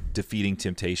developing, like, defeating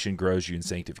temptation grows you in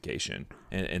sanctification,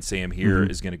 and Sam here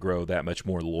is going to grow that much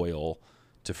more loyal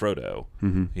to Frodo.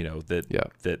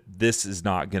 That this is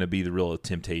not going to be the real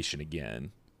temptation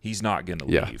again. He's not going to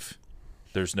leave.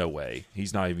 There's no way.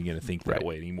 He's not even going to think that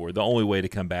way anymore. The only way to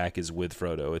come back is with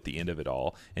Frodo at the end of it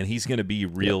all, and he's going to be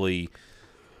really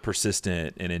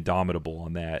persistent and indomitable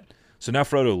on that. So now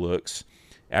Frodo looks,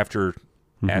 after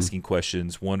asking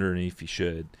questions, wondering if he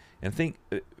should, and think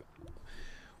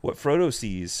what Frodo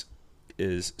sees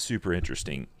is super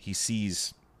interesting. He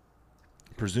sees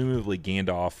presumably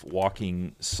Gandalf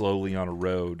walking slowly on a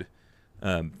road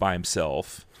by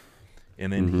himself,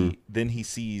 and then he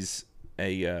sees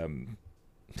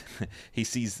he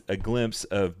sees a glimpse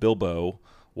of Bilbo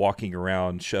walking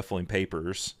around shuffling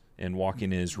papers and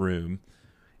walking in his room,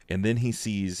 and then he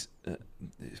sees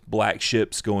black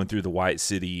ships going through the White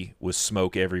City with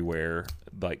smoke everywhere,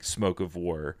 like smoke of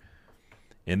war.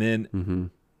 And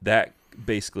then that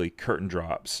basically curtain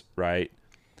drops, right?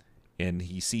 And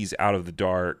he sees out of the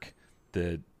dark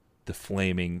the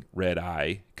flaming red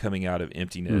eye coming out of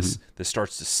emptiness that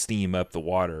starts to steam up the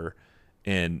water,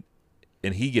 and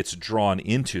he gets drawn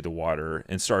into the water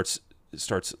and starts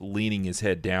leaning his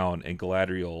head down, and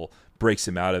Galadriel breaks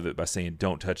him out of it by saying,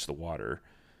 "Don't touch the water."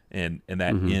 And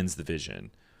that ends the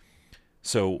vision.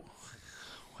 So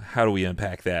how do we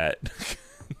unpack that?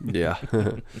 Yeah.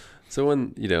 So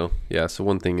one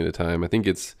thing at a time. I think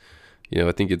it's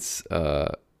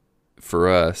for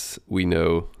us, we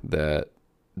know that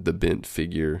the bent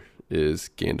figure is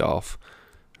Gandalf,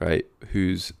 right?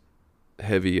 Who's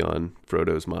heavy on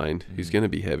Frodo's mind. Who's going to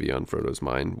be heavy on Frodo's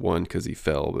mind. One, because he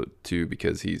fell, but two,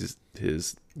 because he's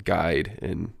his guide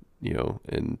and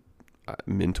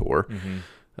mentor.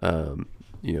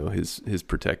 His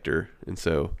protector. And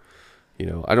so,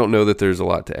 I don't know that there's a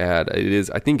lot to add.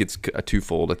 I think it's a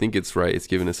twofold. I think it's right. It's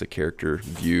given us a character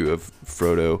view of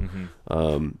Frodo.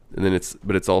 And then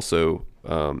it's also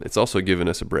given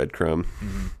us a breadcrumb.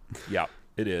 Yeah,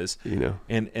 it is.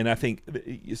 And I think,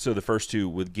 so the first two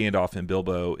with Gandalf and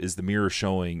Bilbo is the mirror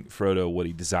showing Frodo what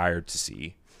he desired to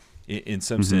see. In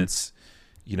some sense,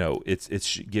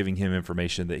 it's giving him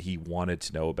information that he wanted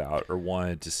to know about or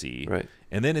wanted to see. Right.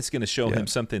 And then it's going to show him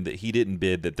something that he didn't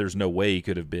bid, that there's no way he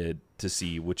could have bid to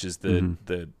see, which is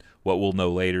the what we'll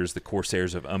know later is the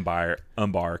Corsairs of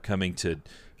Umbar coming to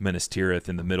Minas Tirith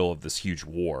in the middle of this huge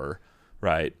war.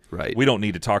 Right. We don't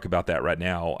need to talk about that right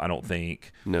now, I don't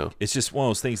think. No. It's just one of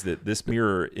those things that this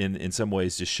mirror in some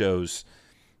ways just shows,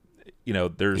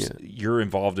 you're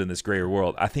involved in this greater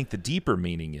world. I think the deeper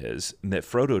meaning is, and that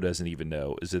Frodo doesn't even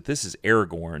know, is that this is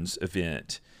Aragorn's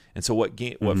event. And so what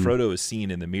Frodo is seeing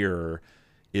in the mirror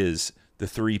is the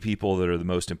three people that are the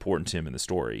most important to him in the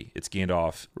story. It's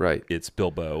Gandalf, it's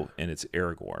Bilbo, and it's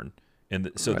Aragorn.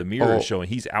 And so the mirror is showing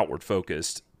he's outward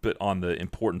focused, but on the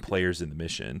important players in the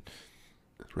mission.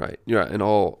 Right. Yeah, and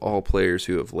all players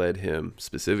who have led him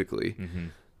specifically.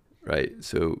 Right.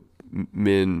 So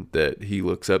men that he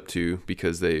looks up to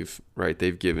because they've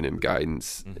given him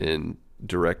guidance and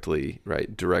directly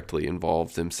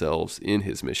involved themselves in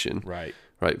his mission. Right.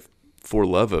 For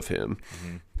love of him.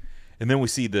 And then we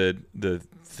see the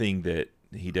thing that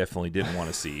he definitely didn't want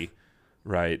to see.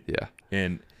 Right. Yeah.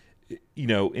 And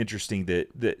interesting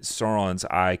that Sauron's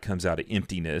eye comes out of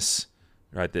emptiness.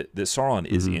 Right, that Sauron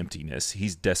is emptiness.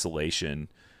 He's desolation,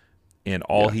 and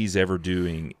all he's ever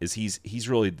doing is he's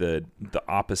really the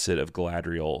opposite of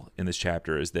Galadriel in this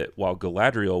chapter. Is that while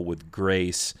Galadriel with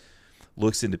grace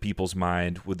looks into people's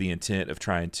mind with the intent of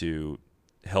trying to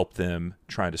help them,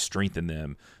 trying to strengthen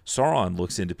them, Sauron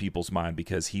looks into people's mind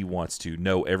because he wants to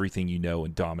know everything you know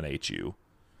and dominate you.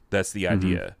 That's the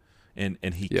idea, and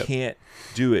he can't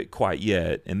do it quite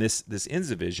yet. And this ends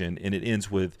the vision, and it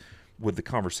ends with the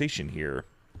conversation here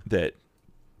that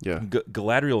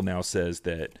Galadriel now says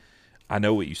that I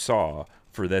know what you saw,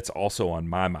 for that's also on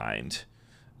my mind,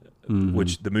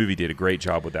 which the movie did a great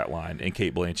job with that line, and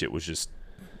Cate Blanchett was just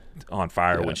on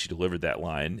fire when she delivered that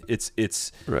line.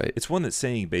 It's one that's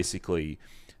saying basically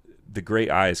the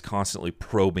great eye is constantly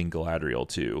probing Galadriel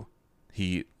too.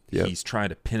 Yep. he's trying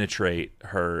to penetrate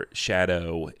her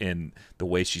shadow and the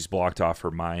way she's blocked off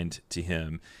her mind to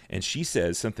him. And she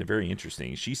says something very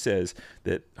interesting. She says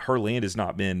that her land has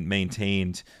not been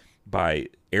maintained by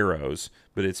arrows,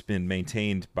 but it's been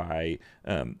maintained by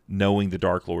knowing the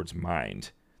Dark Lord's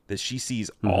mind, that she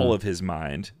sees all of his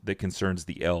mind that concerns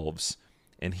the elves,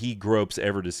 and he gropes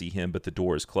ever to see him, but the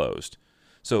door is closed.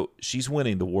 So she's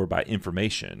winning the war by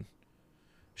information.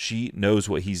 She knows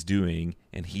what he's doing,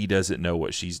 and he doesn't know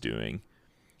what she's doing,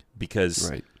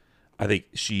 because I think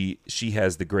she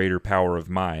has the greater power of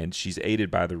mind. She's aided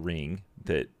by the ring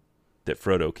that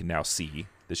Frodo can now see,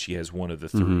 that she has one of the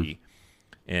three.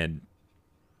 And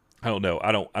I don't know.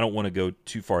 I don't want to go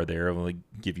too far there. I want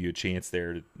to give you a chance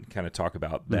there to kind of talk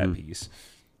about that piece.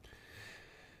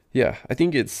 Yeah, I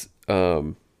think it's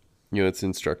it's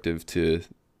instructive to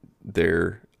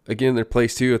their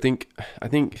place too. I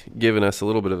think giving us a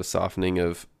little bit of a softening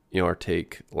of our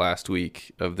take last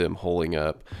week of them holding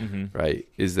up, right?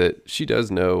 Is that she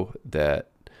does know that.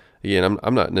 Again,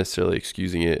 I'm not necessarily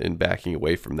excusing it and backing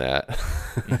away from that,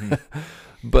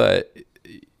 but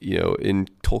in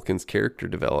Tolkien's character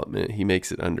development, he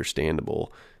makes it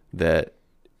understandable that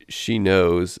she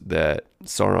knows that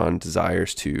Sauron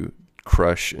desires to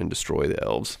crush and destroy the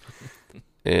elves,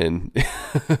 and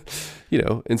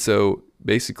and so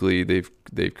basically they've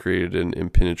created an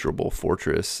impenetrable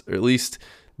fortress, or at least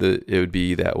it would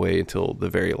be that way until the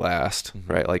very last,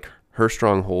 right? Like her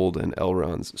stronghold and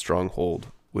Elrond's stronghold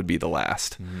would be the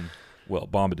last. Well,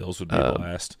 Bombadil's would be the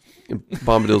last.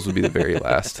 Bombadil's would be the very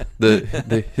last.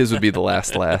 His would be the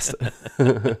last.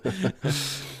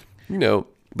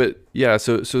 But yeah,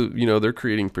 so they're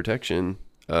creating protection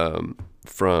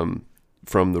from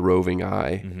the roving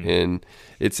eye, and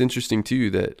it's interesting too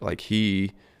that like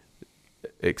he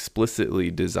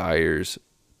explicitly desires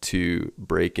to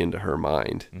break into her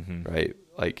mind, right?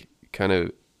 Like kind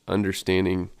of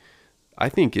understanding. I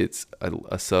think it's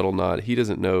a subtle nod. He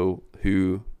doesn't know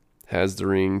who has the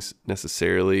rings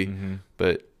necessarily,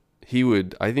 but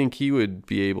I think he would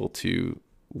be able to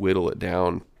whittle it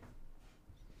down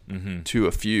to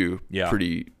a few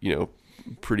pretty,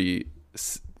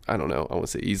 I don't know, I won't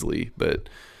say easily, but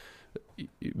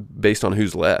based on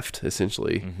who's left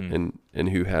essentially, and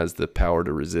who has the power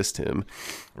to resist him.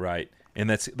 Right. And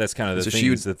that's kind of the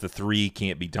thing, is that the three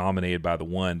can't be dominated by the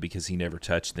one because he never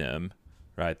touched them,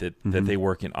 right? That they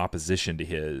work in opposition to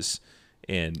his,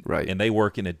 and they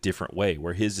work in a different way,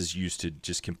 where his is used to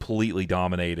just completely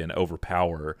dominate and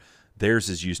overpower. Theirs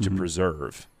is used to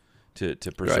preserve, to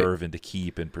preserve and to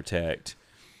keep and protect.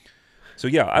 So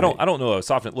yeah, I don't know.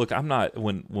 Soften. Look, I'm not,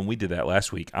 when we did that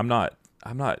last week, I'm not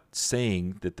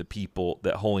saying that the people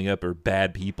that holding up are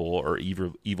bad people or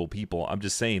evil people. I'm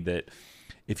just saying that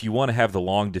if you want to have the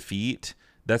long defeat,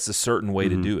 that's a certain way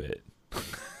to do it.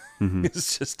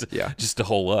 It's just to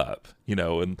hole up,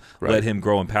 and let him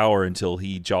grow in power until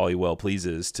he jolly well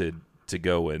pleases to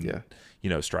go and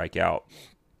strike out.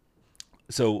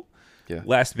 So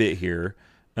last bit here,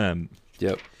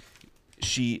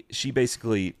 she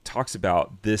basically talks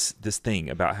about this thing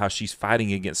about how she's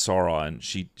fighting against Sauron.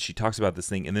 She talks about this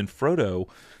thing, and then Frodo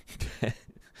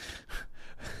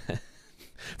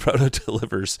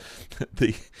delivers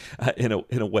in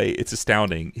a way it's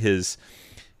astounding.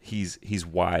 He's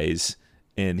wise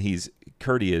and he's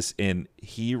courteous, and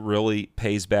he really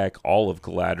pays back all of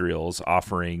Galadriel's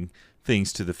offering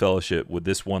things to the Fellowship with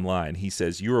this one line. He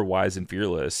says, "You are wise and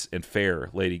fearless and fair,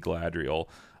 Lady Galadriel.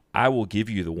 I will give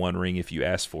you the One Ring if you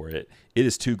ask for it. It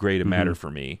is too great a matter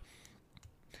for me."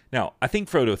 Now, I think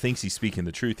Frodo thinks he's speaking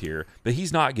the truth here, but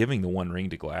he's not giving the One Ring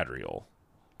to Galadriel.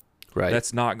 Right.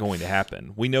 That's not going to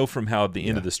happen. We know from how the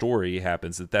end of the story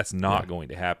happens that that's not going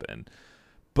to happen.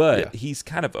 But he's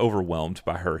kind of overwhelmed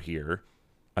by her here.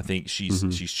 I think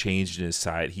she's changed in his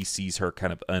sight. He sees her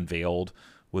kind of unveiled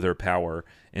with her power.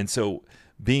 And so,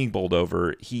 being bowled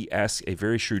over, he asks a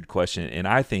very shrewd question. And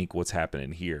I think what's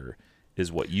happening here is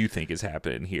what you think is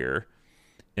happening here,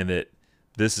 and that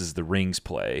this is the rings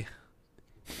play.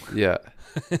 Yeah,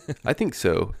 I think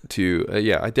so too.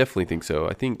 I definitely think so.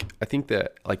 I think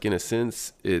that, like, in a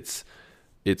sense, it's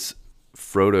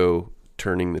Frodo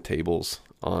turning the tables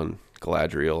on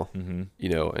Galadriel,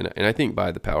 and I think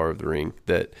by the power of the ring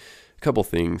that a couple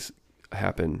things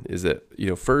happen. Is that,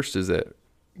 first is that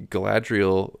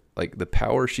Galadriel, like, the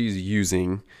power she's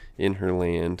using in her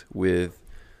land with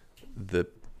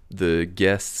the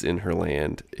guests in her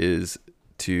land is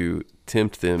to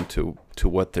tempt them to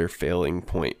what their failing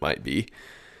point might be.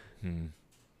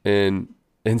 And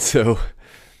so,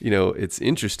 it's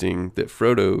interesting that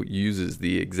Frodo uses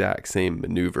the exact same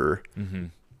maneuver,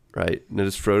 right? Now,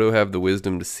 does Frodo have the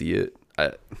wisdom to see it?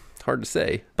 hard to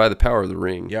say. By the power of the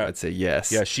ring, Yeah. I'd say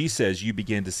yes. Yeah, she says you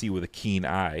begin to see with a keen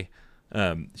eye.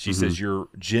 She says you're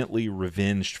gently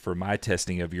revenged for my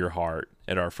testing of your heart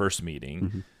at our first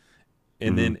meeting,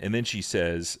 and then she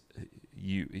says,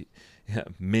 "You,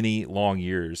 many long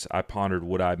years I pondered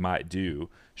what I might do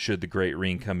should the great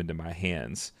ring come into my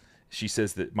hands." She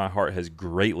says that my heart has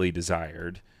greatly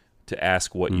desired to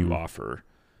ask what you offer.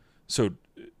 So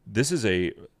this is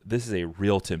a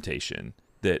real temptation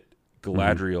that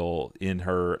Galadriel in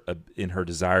her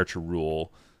desire to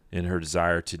rule, in her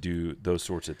desire to do those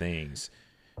sorts of things,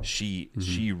 she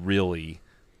really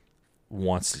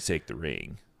wants to take the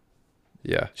ring.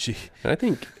 Yeah. She And I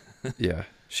think yeah,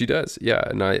 she does. Yeah,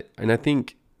 and I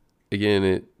think again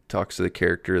it talks to the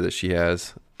character that she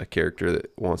has, a character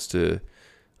that wants to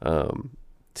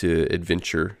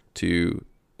adventure to,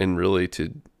 and really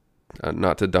to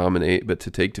not to dominate, but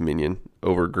to take dominion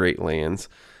over great lands.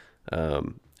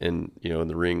 And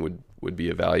the ring would be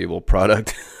a valuable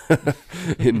product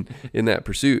in that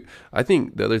pursuit. I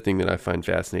think the other thing that I find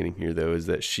fascinating here, though, is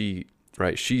that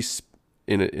she's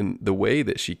in the way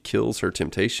that she kills her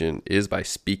temptation is by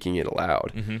speaking it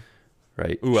aloud.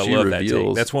 Right? Ooh, I love that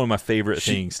take. That's one of my favorite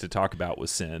things to talk about with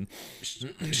sin.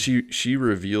 She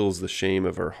reveals the shame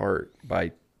of her heart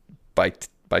by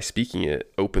speaking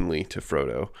it openly to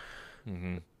Frodo.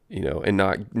 And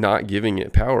not giving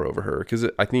it power over her, because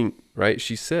I think, right,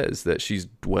 she says that she's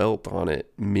dwelt on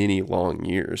it many long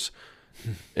years,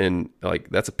 and like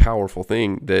that's a powerful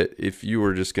thing. That if you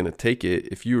were just going to take it,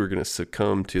 if you were going to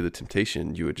succumb to the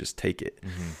temptation, you would just take it.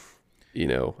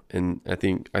 And I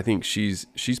think she's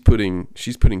putting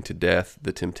to death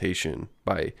the temptation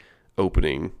by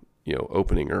opening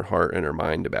her heart and her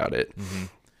mind about it.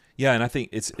 Yeah, and I think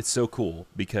it's so cool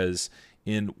because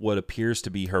in what appears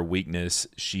to be her weakness,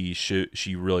 she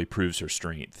really proves her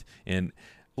strength. And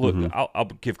look, I'll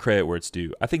give credit where it's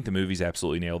due. I think the movie's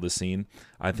absolutely nailed this scene.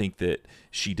 I think that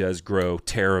she does grow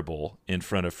terrible in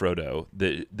front of Frodo.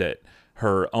 That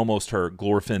her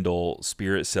Glorfindel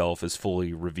spirit self is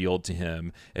fully revealed to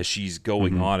him as she's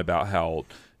going on about how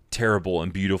terrible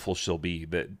and beautiful she'll be.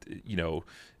 That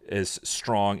as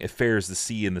strong, fair as the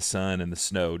sea and the sun and the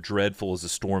snow, dreadful as the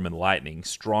storm and lightning,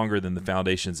 stronger than the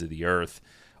foundations of the earth.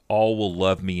 All will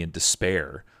love me in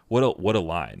despair. What a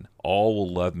line! All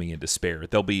will love me in despair.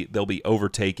 They'll be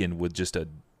overtaken with just a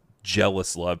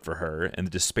jealous love for her and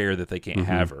the despair that they can't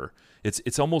have her.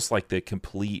 It's almost like the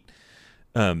complete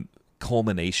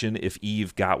culmination. If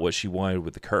Eve got what she wanted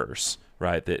with the curse,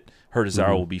 right? That her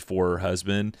desire will be for her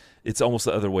husband. It's almost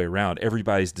the other way around.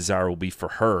 Everybody's desire will be for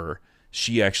her.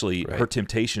 She actually, her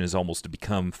temptation is almost to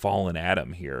become fallen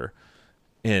Adam here.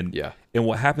 And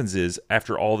what happens is,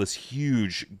 after all this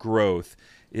huge growth,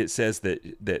 it says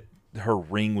that her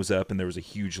ring was up and there was a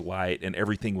huge light and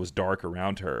everything was dark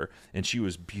around her. And she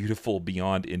was beautiful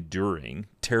beyond enduring,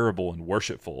 terrible and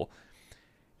worshipful.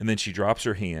 And then she drops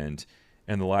her hand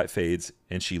and the light fades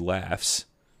and she laughs.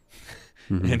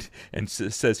 And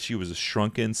says she was a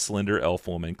shrunken, slender elf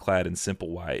woman clad in simple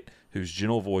white, whose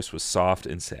gentle voice was soft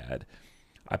and sad.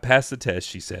 I passed the test,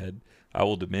 she said. I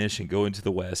will diminish and go into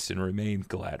the west and remain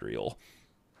Galadriel.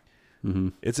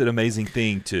 It's an amazing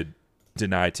thing to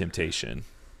deny temptation.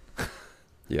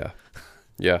 Yeah.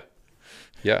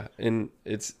 And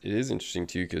it is interesting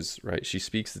too, because right, she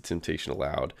speaks the temptation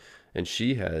aloud, and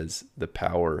she has the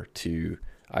power to,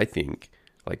 I think,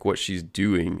 like what she's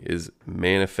doing is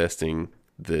manifesting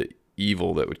the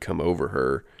evil that would come over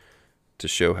her to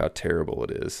show how terrible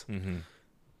it is.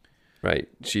 Right.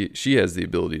 She has the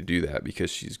ability to do that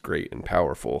because she's great and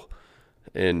powerful.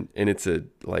 And it's a,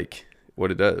 like,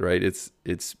 what it does, right?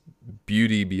 It's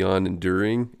beauty beyond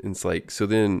enduring. And it's like, so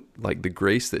then like the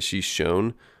grace that she's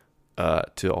shown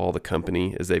to all the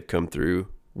company as they've come through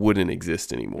wouldn't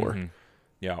exist anymore.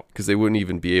 Yeah. Because they wouldn't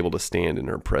even be able to stand in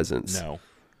her presence.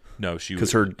 No, she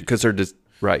because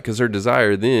her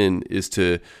desire then is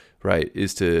to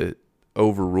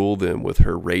overrule them with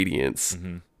her radiance.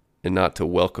 And not to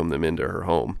welcome them into her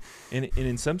home. And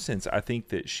in some sense, I think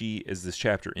that she, as this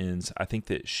chapter ends, I think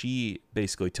that she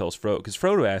basically tells Frodo, because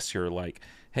Frodo asks her, like,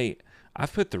 hey,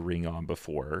 I've put the ring on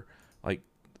before. Like,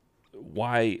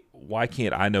 why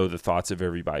can't I know the thoughts of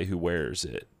everybody who wears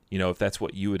it? If that's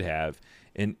what you would have.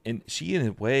 And she, in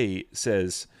a way,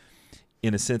 says,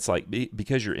 in a sense, like,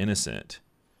 because you're innocent,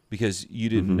 because you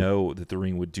didn't know that the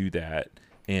ring would do that,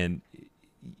 and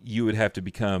you would have to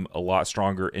become a lot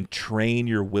stronger and train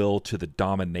your will to the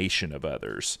domination of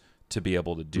others to be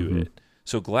able to do it.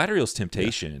 So Galadriel's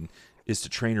temptation is to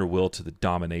train her will to the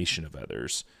domination of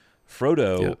others.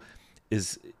 Frodo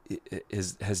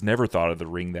has never thought of the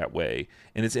ring that way.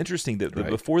 And it's interesting that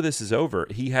before this is over,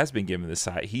 he has been given the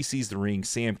sight. He sees the ring.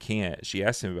 Sam can't. She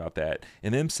asked him about that,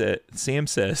 and then Sam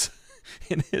says,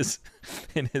 in his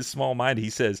small mind, he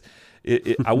says,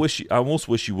 I almost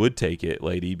wish you would take it,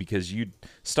 lady, because you'd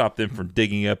stop them from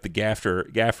digging up the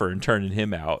gaffer and turning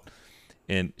him out.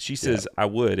 And she says, I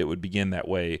would. It would begin that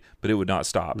way, but it would not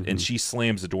stop. Mm-hmm. And she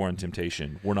slams the door on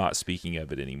temptation. We're not speaking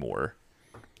of it anymore.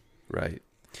 Right.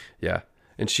 Yeah.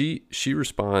 And she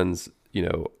responds,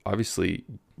 obviously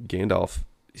Gandalf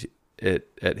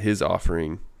at his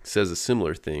offering says a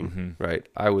similar thing, right?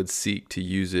 I would seek to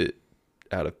use it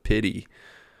out of pity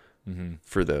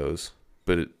for those,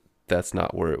 but that's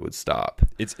not where it would stop.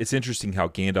 It's interesting how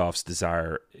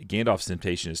Gandalf's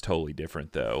temptation is totally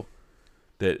different, though.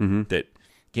 That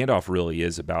Gandalf really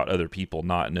is about other people,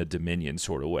 not in a dominion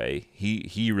sort of way.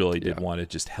 He really did want to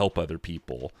just help other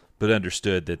people, but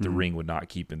understood that the ring would not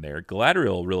keep him there.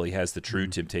 Galadriel really has the true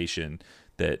temptation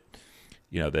that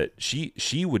that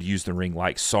she would use the ring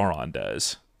like Sauron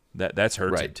does. That's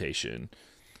her temptation,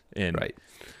 and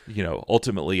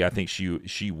ultimately I think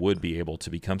she would be able to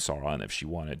become Sauron if she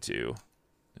wanted to.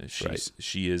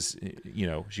 She is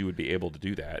she would be able to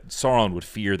do that. Sauron would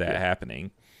fear that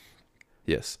happening.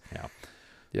 Yes. Yeah.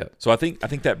 Yeah. So I think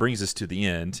that brings us to the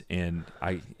end, and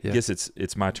I guess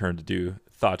it's my turn to do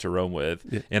thought to roam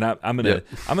with, and I'm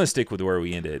gonna stick with where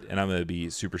we ended, and I'm gonna be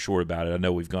super short about it. I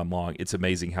know we've gone long. It's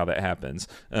amazing how that happens.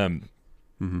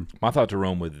 My thought to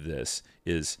roam with this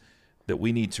is that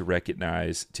we need to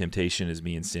recognize temptation as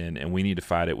being sin, and we need to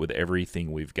fight it with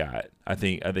everything we've got. I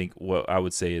think what I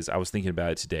would say is, I was thinking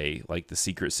about it today, like the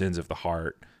secret sins of the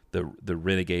heart, the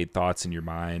renegade thoughts in your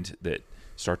mind that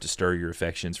start to stir your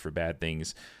affections for bad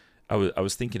things. I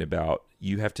was thinking about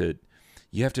you have to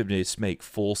just make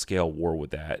full scale war with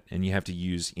that, and you have to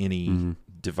use any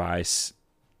device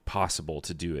possible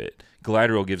to do it.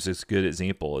 Galadriel gives us a good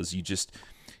example, as you just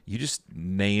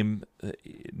name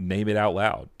it out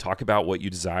loud. Talk about what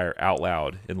you desire out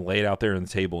loud and lay it out there on the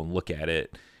table and look at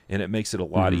it, and it makes it a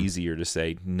lot easier to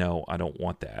say, no, I don't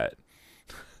want that.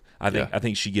 I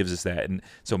think she gives us that. And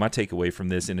so my takeaway from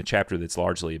this, in a chapter that's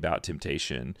largely about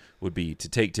temptation, would be to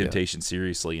take temptation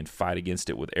seriously and fight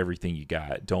against it with everything you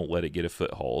got. Don't let it get a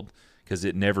foothold, because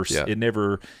it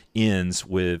never ends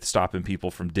with stopping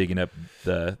people from digging up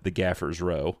the gaffer's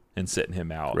row and setting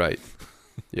him out. Right.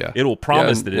 Yeah. It'll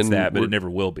promise that it's that, but it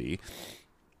never will be.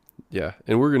 Yeah.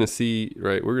 And we're going to see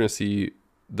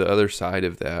the other side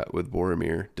of that with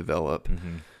Boromir develop.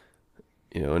 And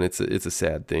it's a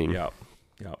sad thing. Yeah.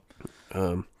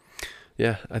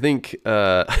 I think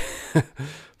for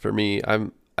me, I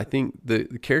think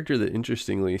the character that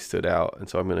interestingly stood out, and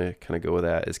so I'm going to kind of go with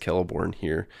that, is Celeborn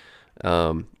here.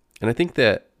 And I think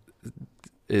that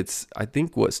I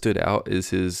think what stood out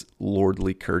is his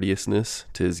lordly courteousness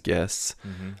to his guests.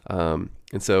 And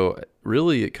so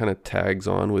really it kind of tags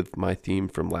on with my theme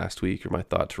from last week, or my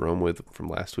thought to roam with from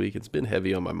last week. It's been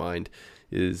heavy on my mind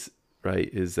is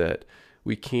that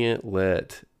we can't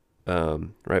let the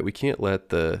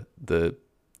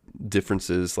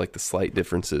differences, like the slight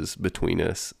differences between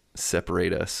us,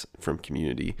 separate us from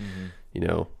community.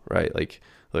 Right? Like,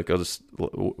 look,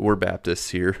 we're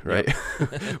Baptists here, right?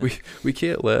 Yep. we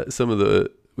can't let some of the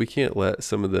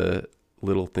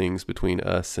little things between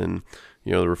us and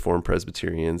the Reformed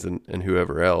Presbyterians and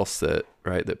whoever else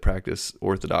that practice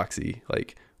orthodoxy.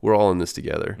 Like, we're all in this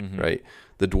together, right?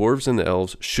 The dwarves and the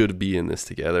elves should be in this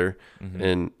together.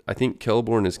 And I think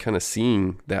Celeborn is kind of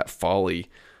seeing that folly.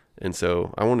 And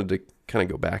so I wanted to kind of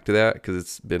go back to that, because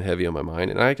it's been heavy on my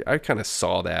mind. And I kind of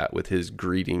saw that with his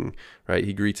greeting, right?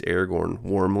 He greets Aragorn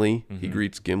warmly. He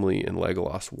greets Gimli and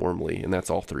Legolas warmly. And that's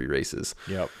all three races.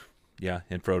 Yep. Yeah.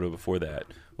 And Frodo before that.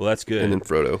 Well, that's good. And then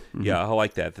Frodo. Yeah. I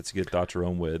like that. That's a good thought to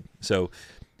roam with. So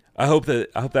I hope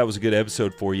that was a good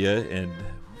episode for you, and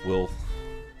we'll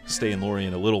stay in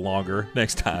Lorien a little longer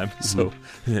next time. So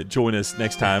join us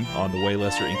next time on the Way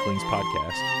Lesser Inklings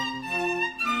podcast.